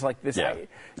it. It's just like this. Yeah.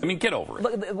 I mean, get over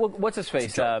it. What's his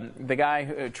face? The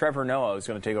guy, Trevor Noah, who's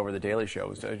going to take over The Daily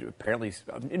Show, apparently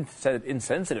said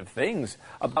insensitive things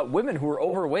about women who are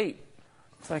overweight.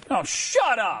 It's like, oh,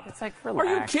 shut up. It's like, relax.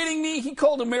 Are you kidding me? He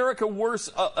called America a worse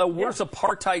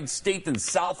apartheid state than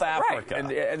South Africa.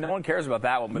 Right. And no one cares about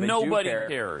that one, but nobody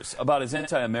cares about his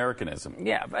anti-Americanism.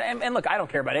 Yeah, but and look, I don't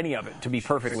care about any of it, to be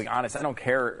perfectly honest. I don't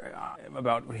care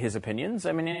about his opinions.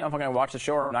 I mean, if I'm going to watch the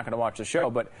show or I'm not going to watch the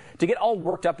show, but to get all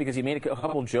worked up because he made a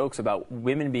couple jokes about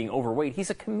women being overweight,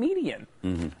 he's a comedian.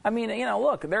 Mm-hmm. I mean,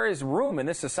 look, there is room in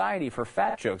this society for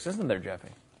fat jokes, isn't there, Jeffy?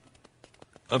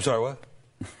 I'm sorry, what?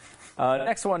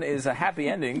 Next one is Happy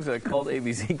Endings, a cult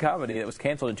ABC comedy that was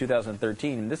canceled in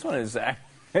 2013. This one is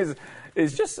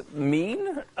just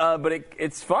mean, but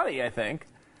it's funny, I think.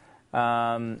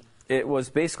 It was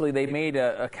basically they made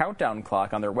a countdown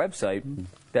clock on their website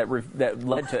that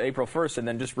led to April 1st and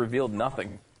then just revealed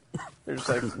nothing. They're just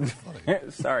like,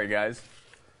 sorry, guys.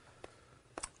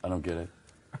 I don't get it.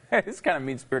 It's kind of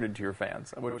mean-spirited to your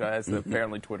fans, which has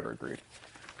apparently Twitter agreed.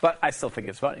 But I still think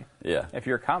it's funny. Yeah. If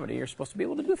you're a comedy, you're supposed to be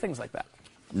able to do things like that.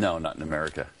 No, not in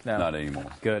America. No. Not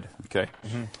anymore. Good. Okay.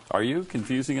 Mm-hmm. Are you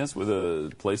confusing us with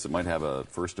a place that might have a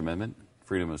First Amendment,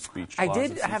 freedom of speech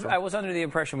clause? I was under the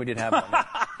impression we did have one.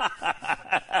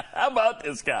 How about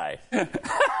this guy?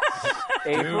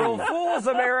 April Fool's,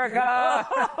 America!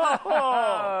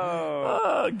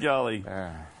 Oh, golly.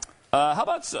 How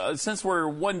about since we're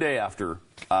one day after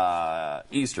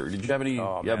Easter? Did you have any?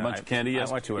 You have much candy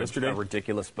yesterday? I went to a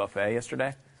ridiculous buffet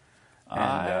yesterday,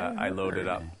 and I loaded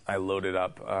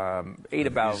up. Ate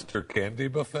about Easter candy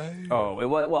buffet. Oh, it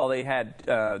was, well, they had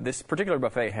this particular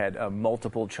buffet had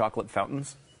multiple chocolate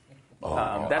fountains.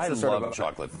 That's the sort of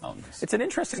chocolate fountains. It's an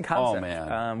interesting concept. Oh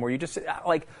man, where you just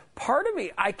part of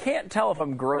me, I can't tell if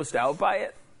I'm grossed out by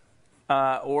it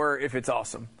or if it's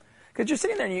awesome. Because you're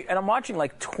sitting there and I'm watching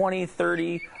 20,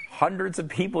 30, hundreds of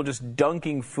people just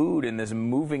dunking food in this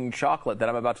moving chocolate that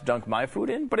I'm about to dunk my food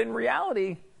in. But in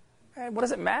reality, what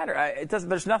does it matter?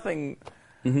 There's nothing.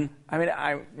 Mm-hmm. I mean,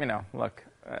 look,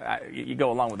 you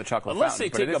go along with the chocolate Unless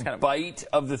fountain. They take a bite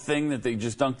of the thing that they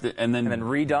just dunked and then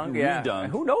redunk. Yeah.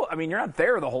 Who knows? I mean, you're not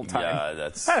there the whole time. Yeah,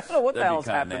 that's. I don't know what the hell's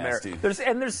happened nasty. there.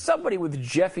 There's somebody with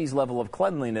Jeffy's level of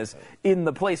cleanliness in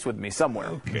the place with me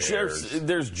somewhere.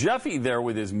 There's Jeffy there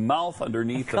with his mouth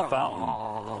underneath the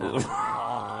fountain.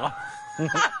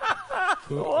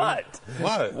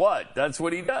 What? That's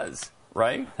what he does.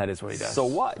 Right? That is what he does. So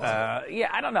what? Yeah,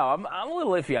 I don't know. I'm a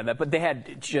little iffy on that, but they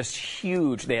had just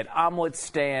huge. They had omelet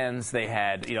stands. They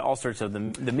had all sorts of the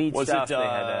meat stuff. They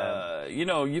had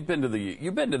you've been to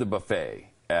the buffet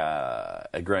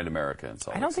at Grand America in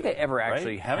Salt Lake I don't think I ever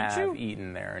actually have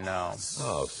eaten there. No.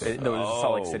 Oh, There was a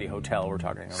Salt Lake City hotel we're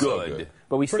talking about. Good.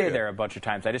 But we stayed there a bunch of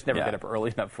times. I just never get up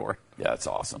early enough for it. Yeah, it's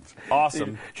awesome.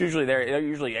 Awesome. It's usually there. It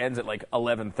usually ends at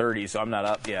 11:30, so I'm not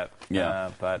up yet.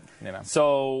 Yeah. But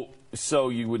So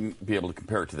you wouldn't be able to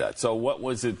compare it to that. So what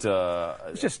was it?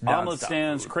 It's just omelet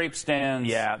stands, crepe stands.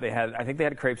 Yeah, I think they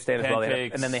had a crepe stand as well.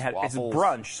 And then they had waffles. It's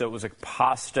brunch, so it was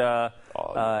pasta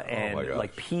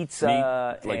and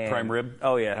pizza, meat, prime rib.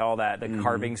 Oh yeah, all that. The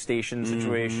carving station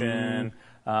situation.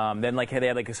 Then they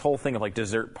had this whole thing of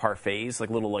dessert parfaits,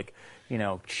 little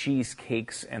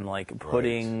cheesecakes and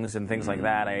puddings and things like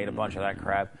that. I ate a bunch of that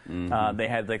crap. They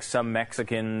had some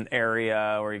Mexican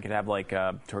area where you could have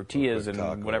tortillas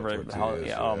and whatever.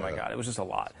 Oh my God, it was just a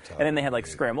lot. And then they had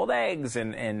scrambled eggs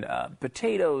and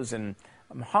potatoes and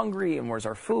I'm hungry and where's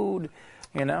our food?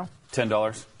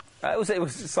 $10. It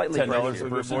was slightly $10 per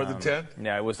person. More than 10?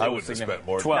 Yeah, it was. I wouldn't have spent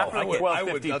more. 12.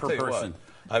 $12.50 per person.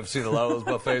 I've seen a lot of those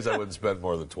buffets. I wouldn't spend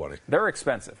more than 20. They're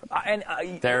expensive.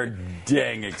 They're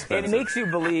dang expensive. It makes you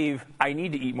believe I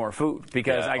need to eat more food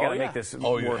because I got to make this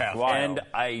worthwhile. And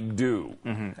I do.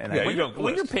 Mm-hmm. And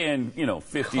when you're paying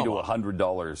 $50 to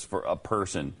 $100 for a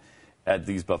person at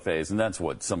these buffets, and that's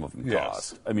what some of them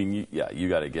cost. I mean, you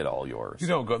got to get all yours. You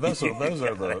don't go. Those are.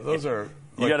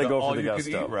 You got to go for the gusto.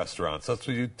 You can eat restaurants. That's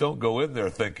what you don't go in there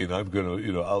thinking I'm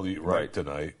gonna I'll eat right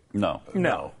tonight. No,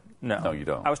 you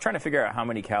don't. I was trying to figure out how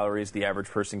many calories the average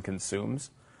person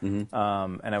consumes, and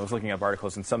I was looking up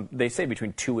articles, and they say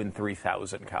between 2,000 and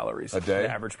 3,000 calories a day.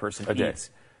 The average person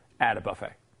eats at a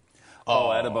buffet.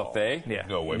 At a buffet? Yeah.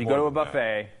 No way. You go to a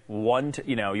buffet, one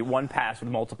pass with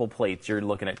multiple plates, you're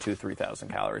looking at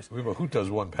 2,000-3,000 calories. But who does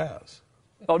one pass?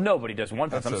 Oh, nobody does one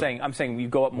pass. I'm saying you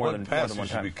go up more than one time. You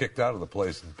should be kicked out of the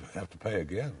place and have to pay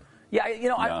again. Yeah, you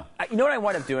know what I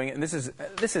wind up doing, and this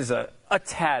is a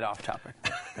tad off topic.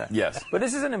 Okay? Yes, but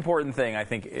this is an important thing I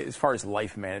think as far as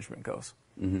life management goes.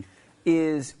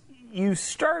 Is you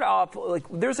start off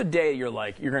there's a day you're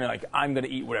gonna I'm gonna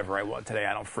eat whatever I want today.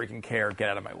 I don't freaking care. Get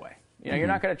out of my way. You're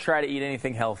not gonna try to eat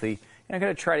anything healthy. You're not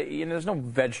gonna try to eat. There's no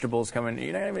vegetables coming.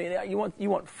 You're not gonna, you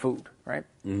want food, right?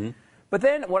 But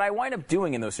then what I wind up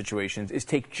doing in those situations is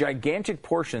take gigantic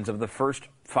portions of the first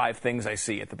 5 things I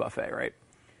see at the buffet, right?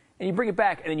 And you bring it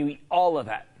back, and then you eat all of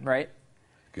that, right?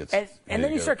 And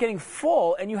then you start getting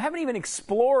full, and you haven't even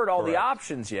explored all the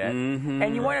options yet.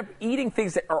 And you wind up eating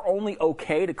things that are only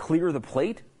okay to clear the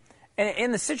plate. And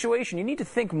in the situation, you need to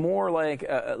think more like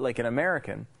an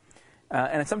American.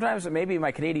 And sometimes maybe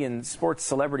my Canadian sports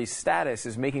celebrity status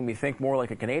is making me think more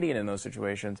like a Canadian in those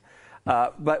situations.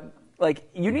 But like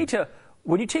you need to,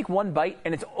 when you take one bite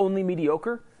and it's only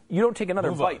mediocre, you don't take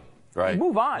another bite. Right.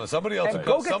 Move on. Well, somebody else and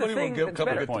go get the thing will come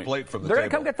and get the plate from the They're table. going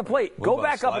to come get the plate. Go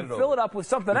back up and fill it up with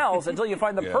something else until you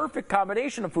find the perfect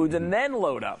combination of foods and then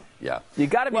load up. Yeah. You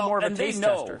got to be more of a taste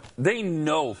tester. They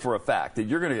know for a fact that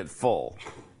you're going to get full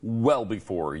well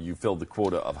before you fill the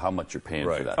quota of how much you're paying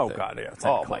for that thing. God, yeah. It's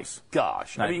oh, my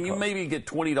gosh. I mean, you maybe get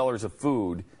 $20 of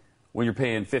food when you're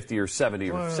paying $50 or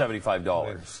 $70 or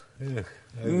 $75.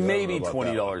 Maybe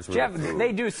 $20 worth of food.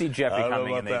 They do see Jeffy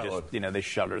coming and they just, they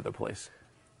shutter the place.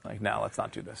 Like, no, let's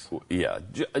not do this. Yeah,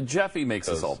 Jeffy makes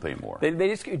us all pay more.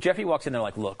 Jeffy walks in there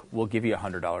like, look, we'll give you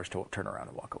 $100 to turn around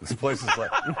and walk away. It's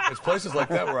places like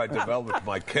that where I developed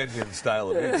my Kenyan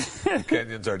style of eating. The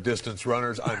Kenyans are distance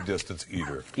runners. I'm distance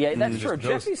eater. Yeah, that's true.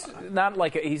 Jeffy's not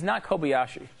like he's not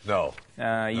Kobayashi. No.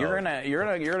 You're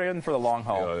in for the long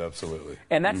haul. Yeah, absolutely.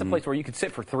 And that's the place where you could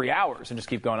sit for 3 hours and just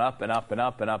keep going up and up and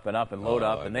up and up and up and load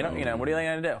up. And they don't, what are they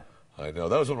going to do? I know.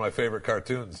 That was one of my favorite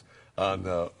cartoons.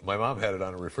 My mom had it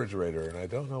on a refrigerator, and I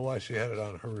don't know why she had it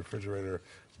on her refrigerator. It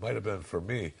might have been for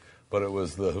me, but it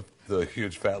was the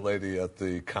huge fat lady at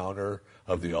the counter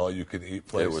of the all-you-can-eat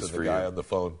place, and the guy on the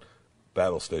phone,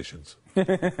 battle stations.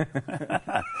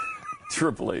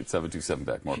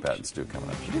 888-727-BECK. More Pat and Stu coming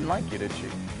up. She didn't like you, did she?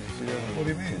 What do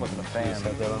you mean? She wasn't a fan. She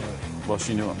had that on well,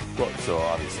 she knew him. Well, so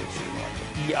obviously she didn't like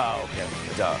him. Yeah, okay.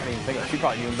 Duh. I mean, she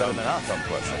probably knew him better than us. Dumb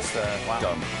question. That's, wow.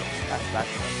 Dumb.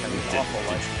 That's awful.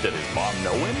 Did his mom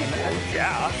know him?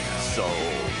 Yeah. So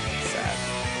sad.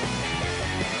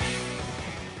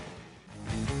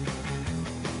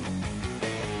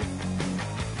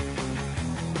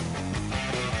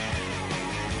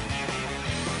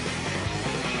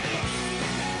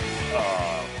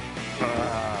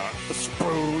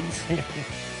 Spoons.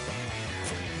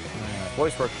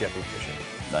 Voice work, Jeffy Fisher.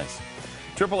 Nice.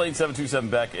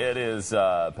 888-727-BECK. It is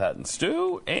Pat and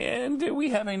Stu, and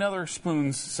we have another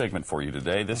Spoons segment for you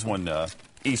today. This one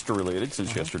Easter related,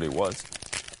 since yesterday was,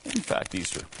 in fact,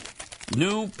 Easter.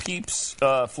 New Peeps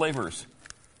flavors.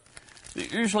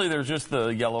 Usually they're just the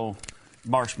yellow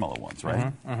marshmallow ones,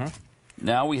 right?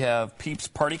 Now we have Peeps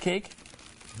Party Cake.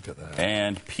 Look at that.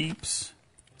 And Peeps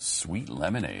Sweet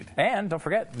Lemonade. And don't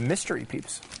forget, Mystery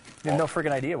Peeps. You have no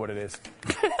friggin' idea what it is.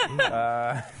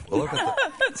 Well, look at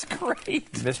that. That's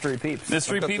great. Mystery Peeps.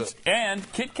 Mystery Peeps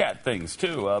and Kit Kat things,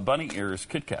 too. Bunny ears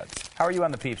Kit Kats. How are you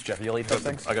on the Peeps, Jeff? You'll eat those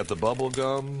things? I got the bubble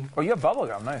gum. Oh, you have bubble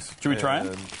gum. Nice. Should we try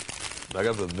them? I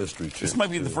got the mystery chips. This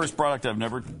might be the first product I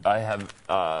have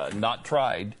not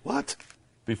tried. What?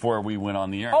 Before we went on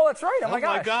the air. Oh, that's right. Oh, my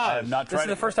gosh. I have not tried This is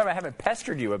the first time I haven't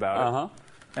pestered you about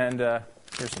it. And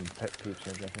here's some Peeps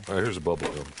here, Jeffy. All right, here's a bubble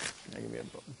gum. Yeah, give me a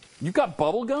bubble. You got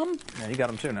bubble gum? Yeah, you got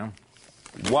them too now.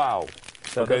 Wow.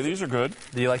 So okay, these are good.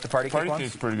 Do you like the party cake ones? Party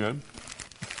cake's pretty good.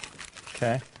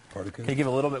 Okay. Party cake. Can you give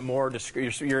a little bit more?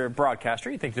 You're a broadcaster.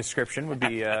 You think description would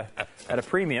be at a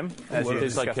premium? As you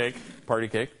tastes like cake. Party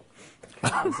cake.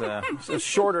 It's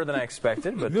shorter than I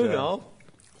expected, but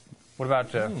what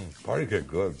about party cake?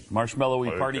 Good.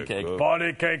 Marshmallowy party cake. Good.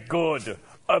 Party cake good.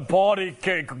 A party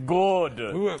cake good.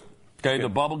 Okay, the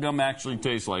bubble gum actually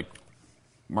tastes like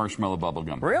marshmallow bubble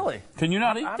gum. Really? Can you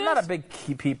not eat I'm this? not a big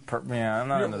Peep. Yeah, I'm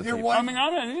not into the Your Peep. wife, I mean,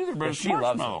 I'm not either, but she it's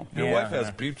loves marshmallow. it. Your wife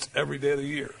has Peeps every day of the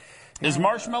year. Is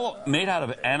marshmallow made out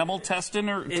of animal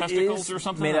testicles or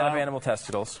something? Made out of animal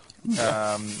testicles.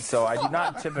 So I do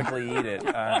not typically eat it.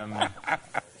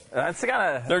 That's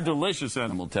kind of. They're delicious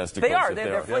animal testicles. They are.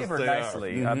 They're flavored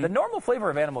nicely. Mm-hmm. The normal flavor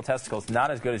of animal testicles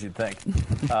not as good as you'd think,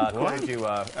 according to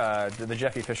the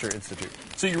Jeffy Fisher Institute.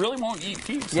 So you really won't eat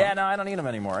Peeps? Yeah, no, I don't eat them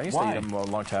anymore. I used Why? to eat them a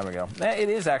long time ago. It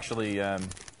is actually.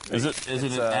 Is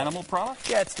it an animal product?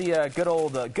 Yeah, it's the good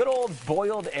old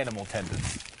boiled animal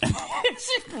tendons. Is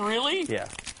it really? Yeah.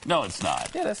 No, it's not.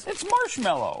 Yeah, it is. It's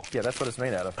marshmallow. Yeah, that's what it's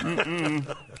made out of.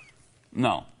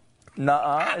 No.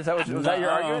 Nuh-uh? Was that your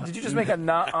argument? Did you just make a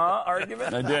nuh-uh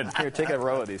argument? I did. Here, take a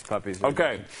row of these puppies.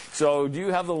 Okay, so do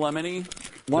you have the lemony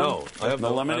one? No, I have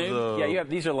the lemonade. Yeah, you have.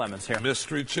 These are lemons here.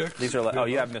 Mystery chicks. These are.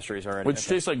 You have mysteries already. Which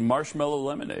tastes like marshmallow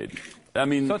lemonade. I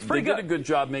mean, So it's pretty they good. did a good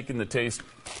job making the taste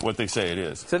what they say it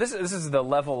is. So this is the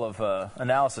level of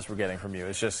analysis we're getting from you.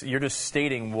 It's just you're just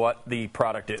stating what the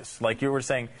product is. Like you were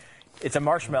saying, it's a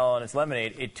marshmallow and it's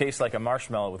lemonade. It tastes like a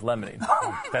marshmallow with lemonade.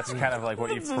 That's kind of like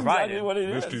what you've provided. Exactly what it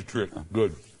is. Mystery trick.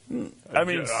 Good. I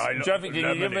mean, Jeffy, can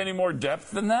you give any more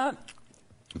depth than that?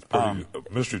 It's pretty,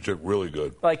 mystery trick, really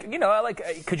good. Like,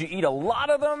 could you eat a lot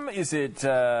of them? Is it?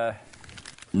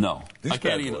 No, I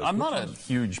can't eat. I'm not a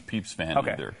huge Peeps fan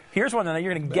either. Here's one that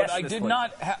you're going to guess. But I did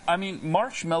not. I mean,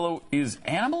 marshmallow is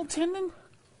animal tendon.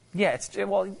 Yeah,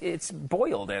 it's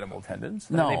boiled animal tendons.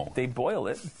 No, they boil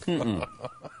it.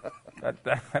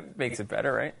 that makes it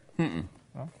better, right?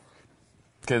 Well.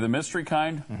 Okay, the mystery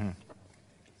kind.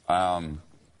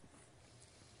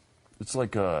 It's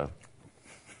like a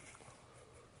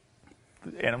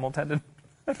animal tendon.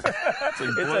 It's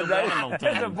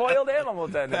a boiled animal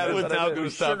tendon. That would now do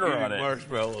sugar eating on it.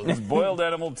 Marshmallows. It's boiled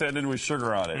animal tendon with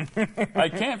sugar on it. I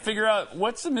can't figure out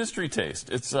what's the mystery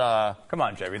taste. It's Come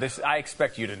on, Jerry. I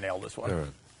expect you to nail this one.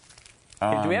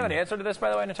 Do we have an answer to this, by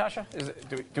the way, Natasha?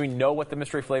 Do we know what the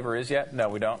mystery flavor is yet? No,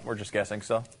 we don't. We're just guessing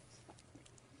still.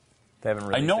 They haven't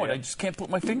released I know it. yet. I just can't put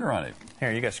my finger on it. Here,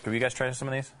 could you guys try some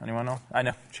of these? Anyone know? I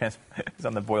know. Chance is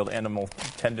on the boiled animal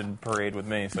tendon parade with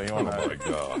me, so you want to... Oh, my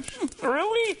gosh.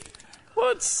 Really?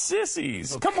 What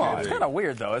sissies? Come on. It's kind of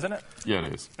weird, though, isn't it? Yeah,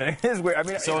 it is. It is weird. I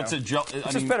mean, so it's a gel.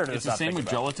 It's just better to it's not the same think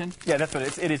with about gelatin? Yeah, that's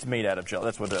what it is made out of gel.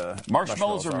 That's what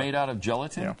marshmallows are made out of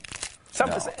gelatin? Yeah. Some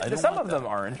of them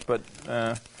aren't, but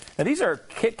now these are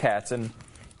Kit Kats, and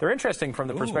they're interesting from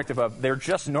the perspective of they're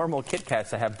just normal Kit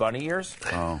Kats that have bunny ears.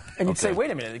 Oh. And you'd say,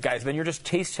 wait a minute, guys, then you're just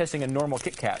taste testing a normal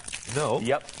Kit Kat. No.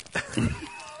 Yep.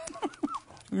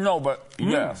 No, but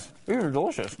yes. These are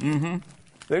delicious. Mm-hmm.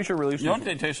 They should release You know what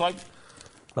they taste like?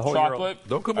 The whole chocolate.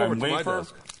 Don't come over and to my wafer.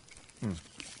 desk.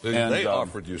 They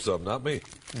offered you some, not me.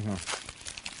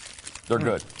 They're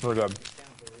good. Really good.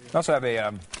 I also have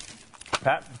a,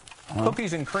 Pat,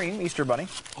 cookies and cream Easter bunny.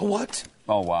 Oh, what?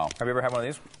 Oh, wow. Have you ever had one of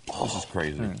these? This is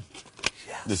crazy.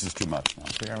 Yes. This is too much now.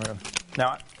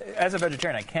 Now, as a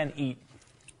vegetarian, I can eat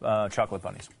chocolate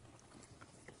bunnies.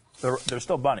 They're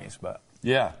still bunnies, but...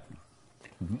 Yeah.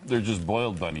 They're just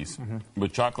boiled bunnies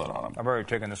with chocolate on them. I've already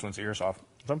taken this one's ears off.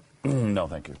 No,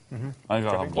 thank you. I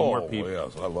got one more peep.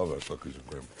 Yes, I love that cookies and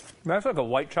cream. That's like a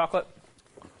white chocolate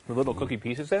with little cookie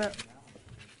pieces in it.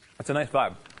 That's a nice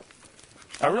vibe.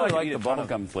 I really like the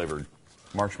bubblegum flavored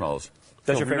marshmallows.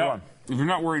 That's your favorite one? If you're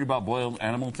not worried about boiled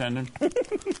animal tendon,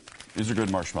 these are good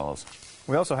marshmallows.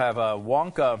 We also have a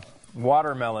Wonka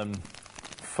watermelon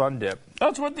fun dip.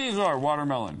 That's what these are,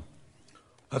 watermelon.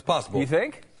 That's possible. You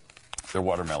think? They're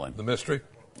watermelon. The mystery?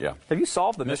 Yeah. Have you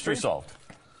solved the mystery? Mystery solved.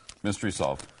 Mystery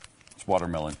solved. It's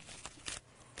watermelon.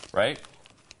 Right?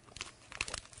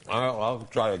 I'll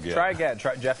try again. Try again.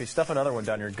 Jeffy, stuff another one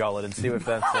down your gullet and see if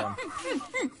that's...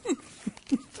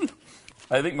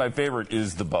 I think my favorite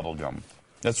is the bubble gum.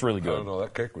 That's really good. I don't know.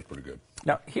 That cake was pretty good.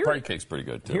 Now, party cake's pretty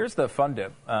good, too. Here's the fun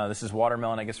dip. This is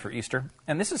watermelon, I guess, for Easter.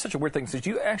 And this is such a weird thing. So do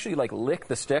you actually, like, lick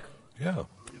the stick? Yeah.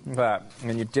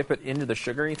 And you dip it into the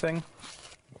sugary thing?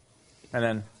 And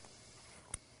then...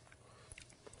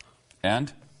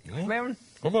 And? Man,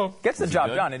 come on. Gets the job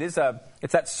done. It's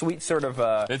that sweet sort of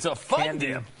it's a fun candy.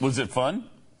 dip. Was it fun?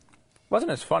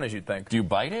 Wasn't as fun as you'd think. Do you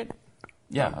bite it?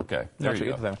 Yeah, okay. There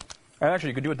you go. And actually,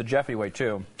 you could do it the Jeffy way,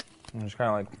 too. And just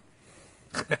kind of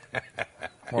like...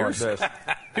 more like this.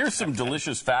 Here's some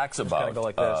delicious facts about go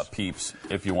like this. Peeps,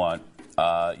 if you want.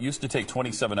 Used to take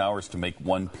 27 hours to make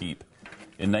one Peep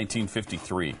in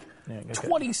 1953. Yeah,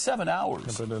 27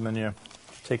 hours. And then you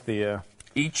take the...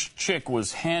 Each chick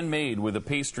was handmade with a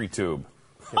pastry tube.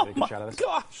 Oh my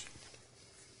gosh!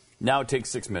 Now it takes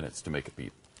 6 minutes to make a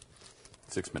Peep.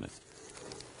 6 minutes.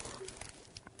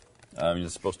 You're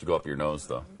supposed to go up your nose,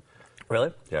 though.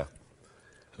 Really? Yeah.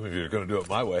 I mean, if you're going to do it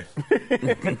my way.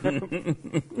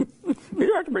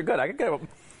 You're actually pretty good. I can get it.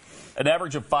 An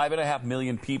average of 5.5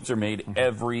 million Peeps are made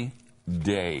every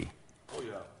day. Oh,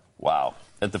 yeah. Wow.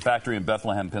 At the factory in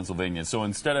Bethlehem, Pennsylvania. So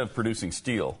instead of producing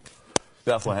steel,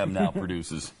 Bethlehem now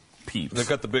produces Peeps. They've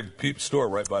got the big Peep store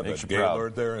right by the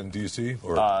Gaylord there in D.C.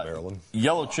 or Maryland.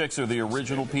 Yellow Chicks are the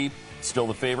original Peep, still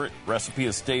the favorite. Recipe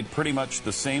has stayed pretty much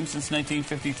the same since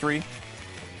 1953.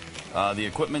 The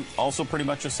equipment also pretty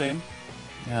much the same.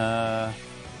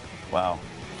 Wow.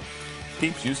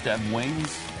 Peeps used to have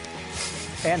wings.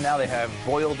 And now they have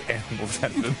boiled animal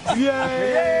tendons.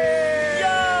 Yay!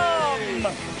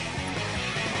 Yum!